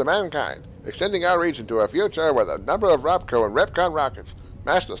promise to mankind, extending our reach into a future where the number of Robco and Repcon rockets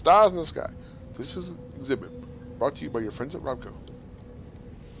match the stars in the sky. This is an exhibit brought to you by your friends at Robco.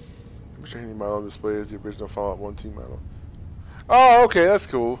 The shiny model on display is the original Fallout 1 team model. Oh, okay, that's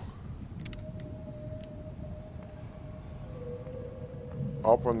cool.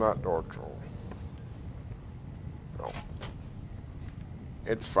 Open that door, troll. No.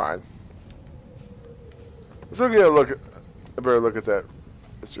 It's fine. Let's go get a better look at that,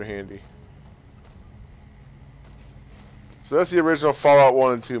 Mr. Handy. So that's the original Fallout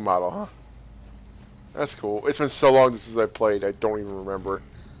 1 and 2 model, huh? That's cool. It's been so long since I played, I don't even remember.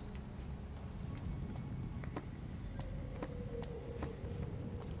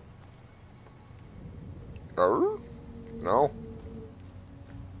 No?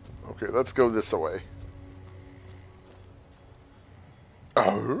 Okay, let's go this way.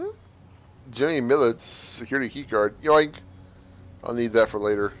 Jimmy Millet's security keycard. Yoink! I'll need that for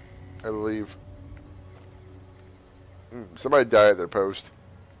later. I believe. Somebody died at their post.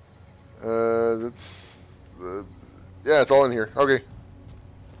 That's the... Yeah, it's all in here. Okay.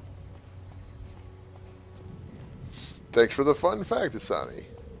 Thanks for the fun fact, Asani.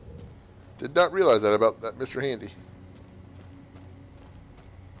 Did not realize that about that Mr. Handy.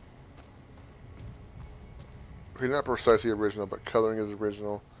 Okay, not precisely original, but coloring is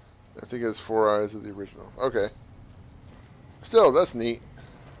original. I think it has 4 eyes of the original. Okay. Still, that's neat.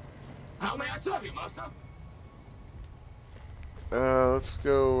 How may I serve you, master? Let's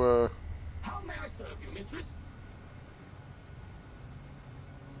go, How may I serve you, mistress?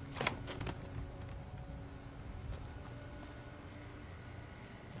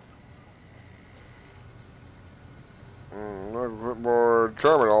 more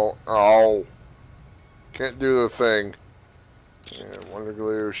terminal. Oh. Can't do the thing. Yeah, Wonder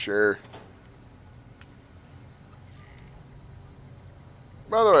Glue, sure.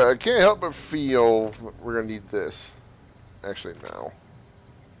 By the way, I can't help but feel we're going to need this. Actually, no.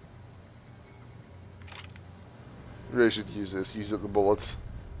 Really should use this. Use up the bullets.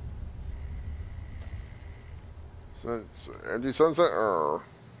 Empty sunset?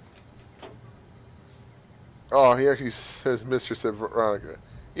 Oh, he actually says Mistress of Veronica.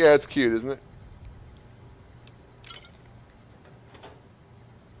 Yeah, it's cute, isn't it?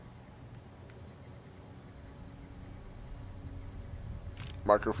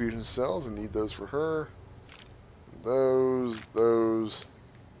 Microfusion cells, I need those for her. Those.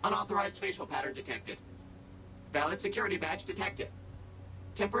 Unauthorized facial pattern detected. Valid security badge detected.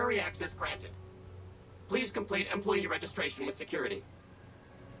 Temporary access granted. Please complete employee registration with security.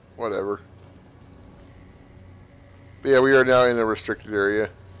 Whatever. But yeah, we are now in a restricted area.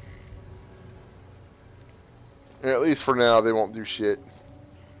 And at least for now, they won't do shit.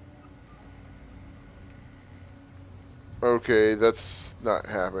 Okay, that's not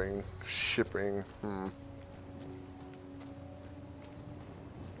happening. Shipping.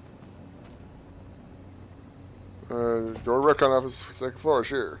 Door recon office, second floor,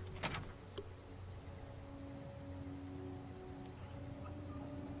 sure.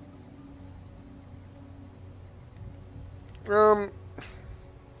 I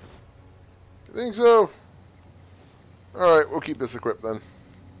think so. Alright, we'll keep this equipped then.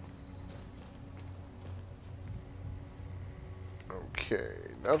 Okay,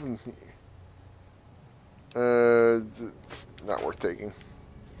 nothing here. It's not worth taking.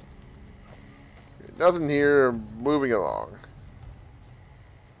 Nothing here, moving along.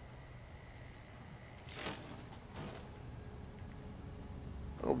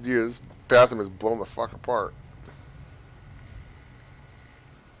 Oh dear, this bathroom is blown the fuck apart.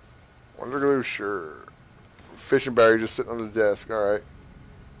 Wonder Glue, sure. Fishing battery just sitting on the desk, alright.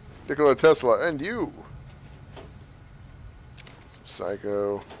 Nikola Tesla, and you! Some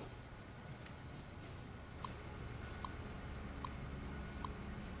psycho.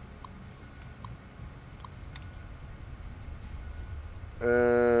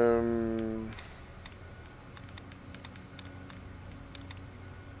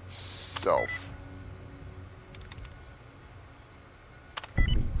 Self.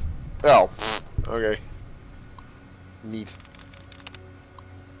 Oh, okay. Neat.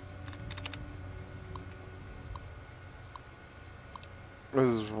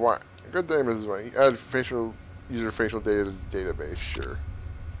 Mrs. White. Good day, Mrs. White. Add user facial data to the database, sure.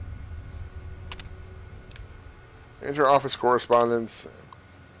 Enter office correspondence.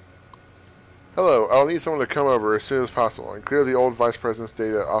 Hello, I'll need someone to come over as soon as possible and clear the old Vice President's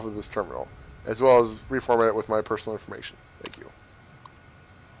data off of this terminal, as well as reformat it with my personal information. Thank you.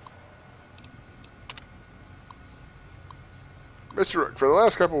 Mr. Rook, for the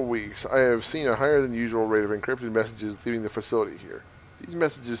last couple of weeks, I have seen a higher than usual rate of encrypted messages leaving the facility here. These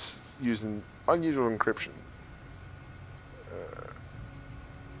messages use an unusual encryption.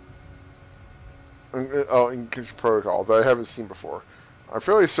 Encryption protocol that I haven't seen before. I'm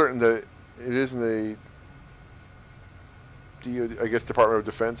fairly certain that it isn't a DoD, I guess, Department of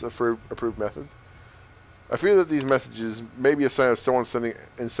Defense approved method. I feel that these messages may be a sign of someone sending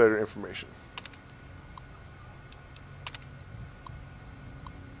insider information.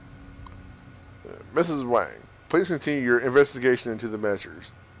 Mrs. Wang, please continue your investigation into the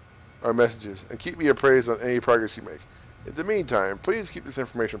messages, and keep me appraised on any progress you make. In the meantime, please keep this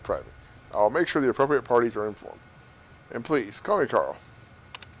information private. I'll make sure the appropriate parties are informed. And please, call me Carl.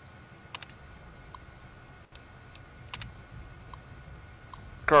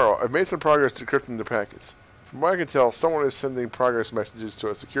 Carl, I've made some progress decrypting the packets. From what I can tell, someone is sending progress messages to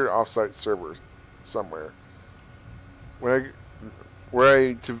a secure offsite server somewhere. Were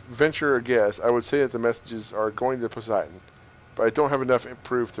I to venture a guess, I would say that the messages are going to Poseidon, but but I don't have enough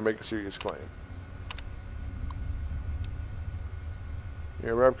proof to make a serious claim.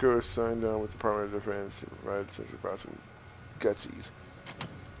 Yeah, Rabko is signed on with the Department of Defense to provide Central Boston Gutsies.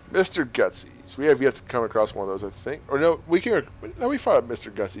 Mr. Gutsies. We have yet to come across one of those, I think. Or no, we fought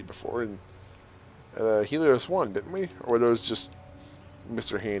Mr. Gutsy before in Helios 1, didn't we? Or were those just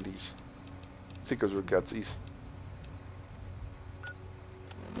Mr. Handies? I think those were Gutsies.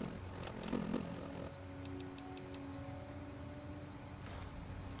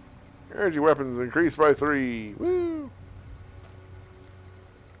 Energy weapons increased by 3. Woo!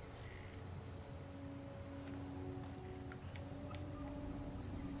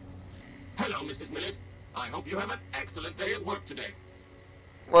 Hello, Mrs. Millet. I hope you have an excellent day at work today.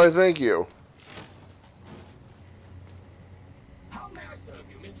 Why, thank you. How may I serve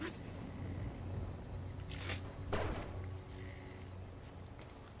you, mistress?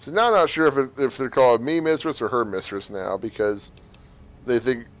 So now I'm not sure if they're calling me mistress or her mistress now, because they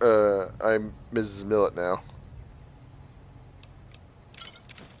think I'm Mrs. Millet now.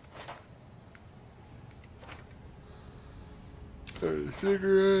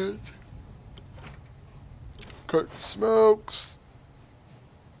 Cigarettes. Cut smokes.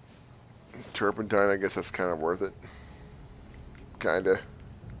 Turpentine, I guess that's kind of worth it. Kinda.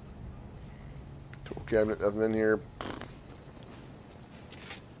 Tool cabinet, nothing in here.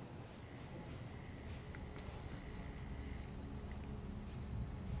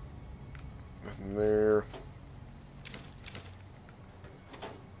 Nothing there.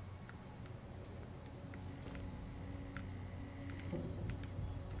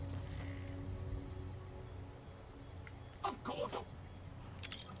 Of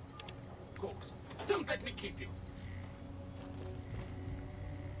course. Don't let me keep you.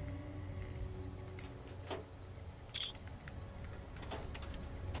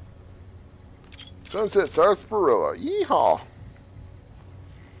 Sunset Sarsaparilla. Yeehaw.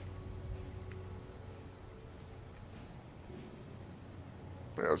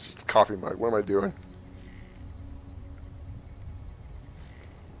 That was just a coffee mug. What am I doing?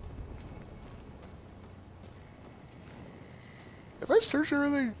 Have I searched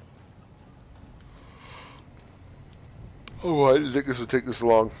everything? Oh, I didn't think this would take this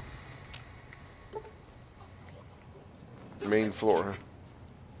long. Main floor, huh?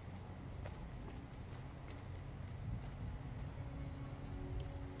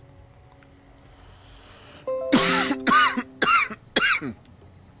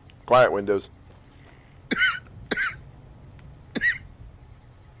 Quiet windows.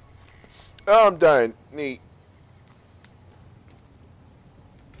 Oh, I'm dying. Neat.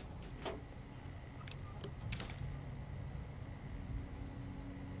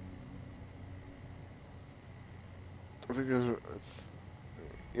 I think it's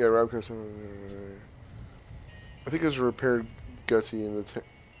yeah, Rabco. I think it was a repaired Gutsy in the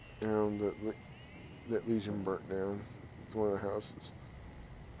town that Legion burnt down. It's one of the houses.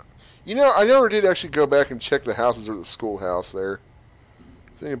 You know, I never did actually go back and check the houses or the schoolhouse there.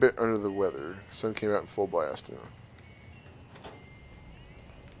 Feeling a bit under the weather. Sun came out in full blast. You know.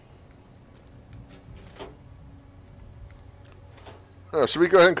 Oh, should we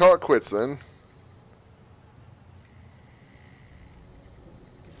go ahead and call it quits then?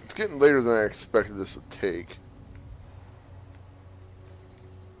 It's getting later than I expected this to take.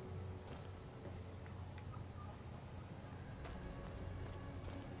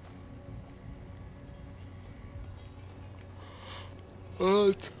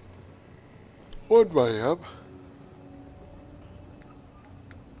 One way up.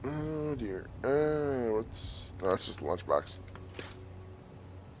 Oh dear. What's? No, it's just a lunchbox.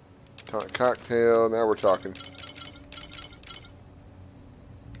 Tonic cocktail. Now we're talking.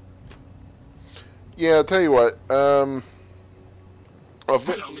 Yeah, I'll tell you what. Hello,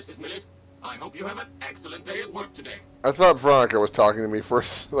 Mrs. Millet. I hope you have an excellent day at work today. I thought Veronica was talking to me for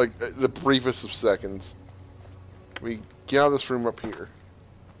like the briefest of seconds. Can we get out of this room up here?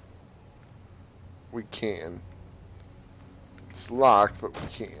 We can. It's locked, but we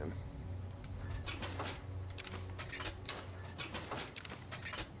can.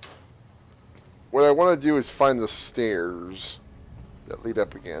 What I want to do is find the stairs that lead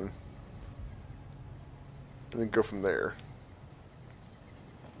up again. And then go from there.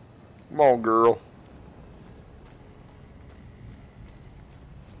 Come on, girl.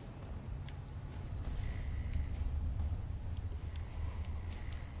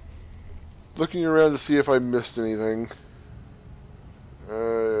 Looking around to see if I missed anything.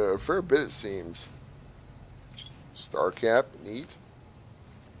 A fair bit, it seems. Star cap, neat.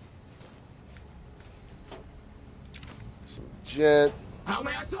 Some jet. How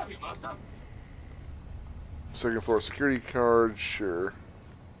may I serve you, master? Second floor security card, sure.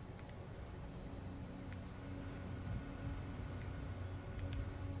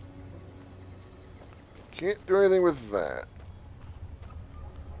 Can't do anything with that.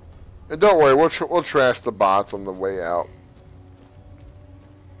 And don't worry, we'll trash the bots on the way out.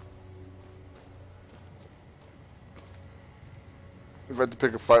 If I had to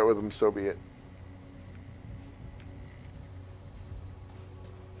pick a fight with them, so be it.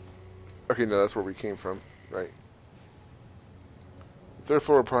 Okay, no, that's where we came from. Right. The third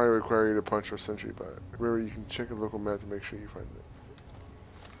floor will probably require you to punch our sentry bot. Remember, you can check a local map to make sure you find it.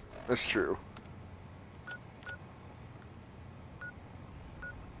 That's true.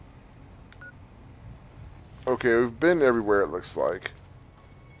 Okay, we've been everywhere, it looks like.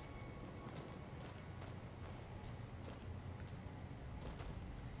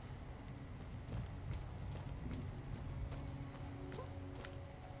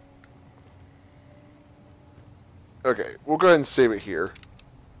 Okay, we'll go ahead and save it here.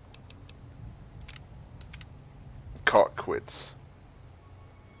 Call it quits.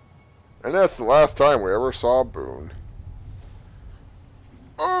 And that's the last time we ever saw Boone.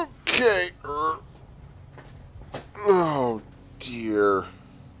 Okay. Oh, dear.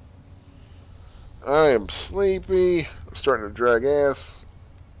 I am sleepy. I'm starting to drag ass.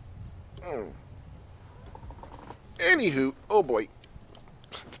 Anywho, oh boy.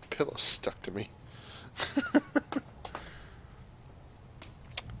 The pillow stuck to me.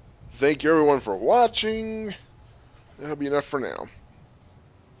 Thank you everyone for watching. That'll be enough for now.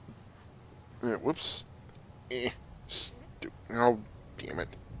 Whoops. Oh, damn it.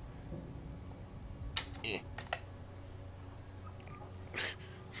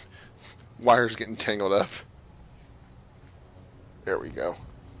 Wires getting tangled up. There we go.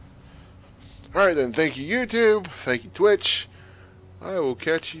 Alright then, thank you YouTube, thank you Twitch. I will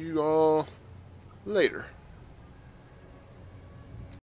catch you all later.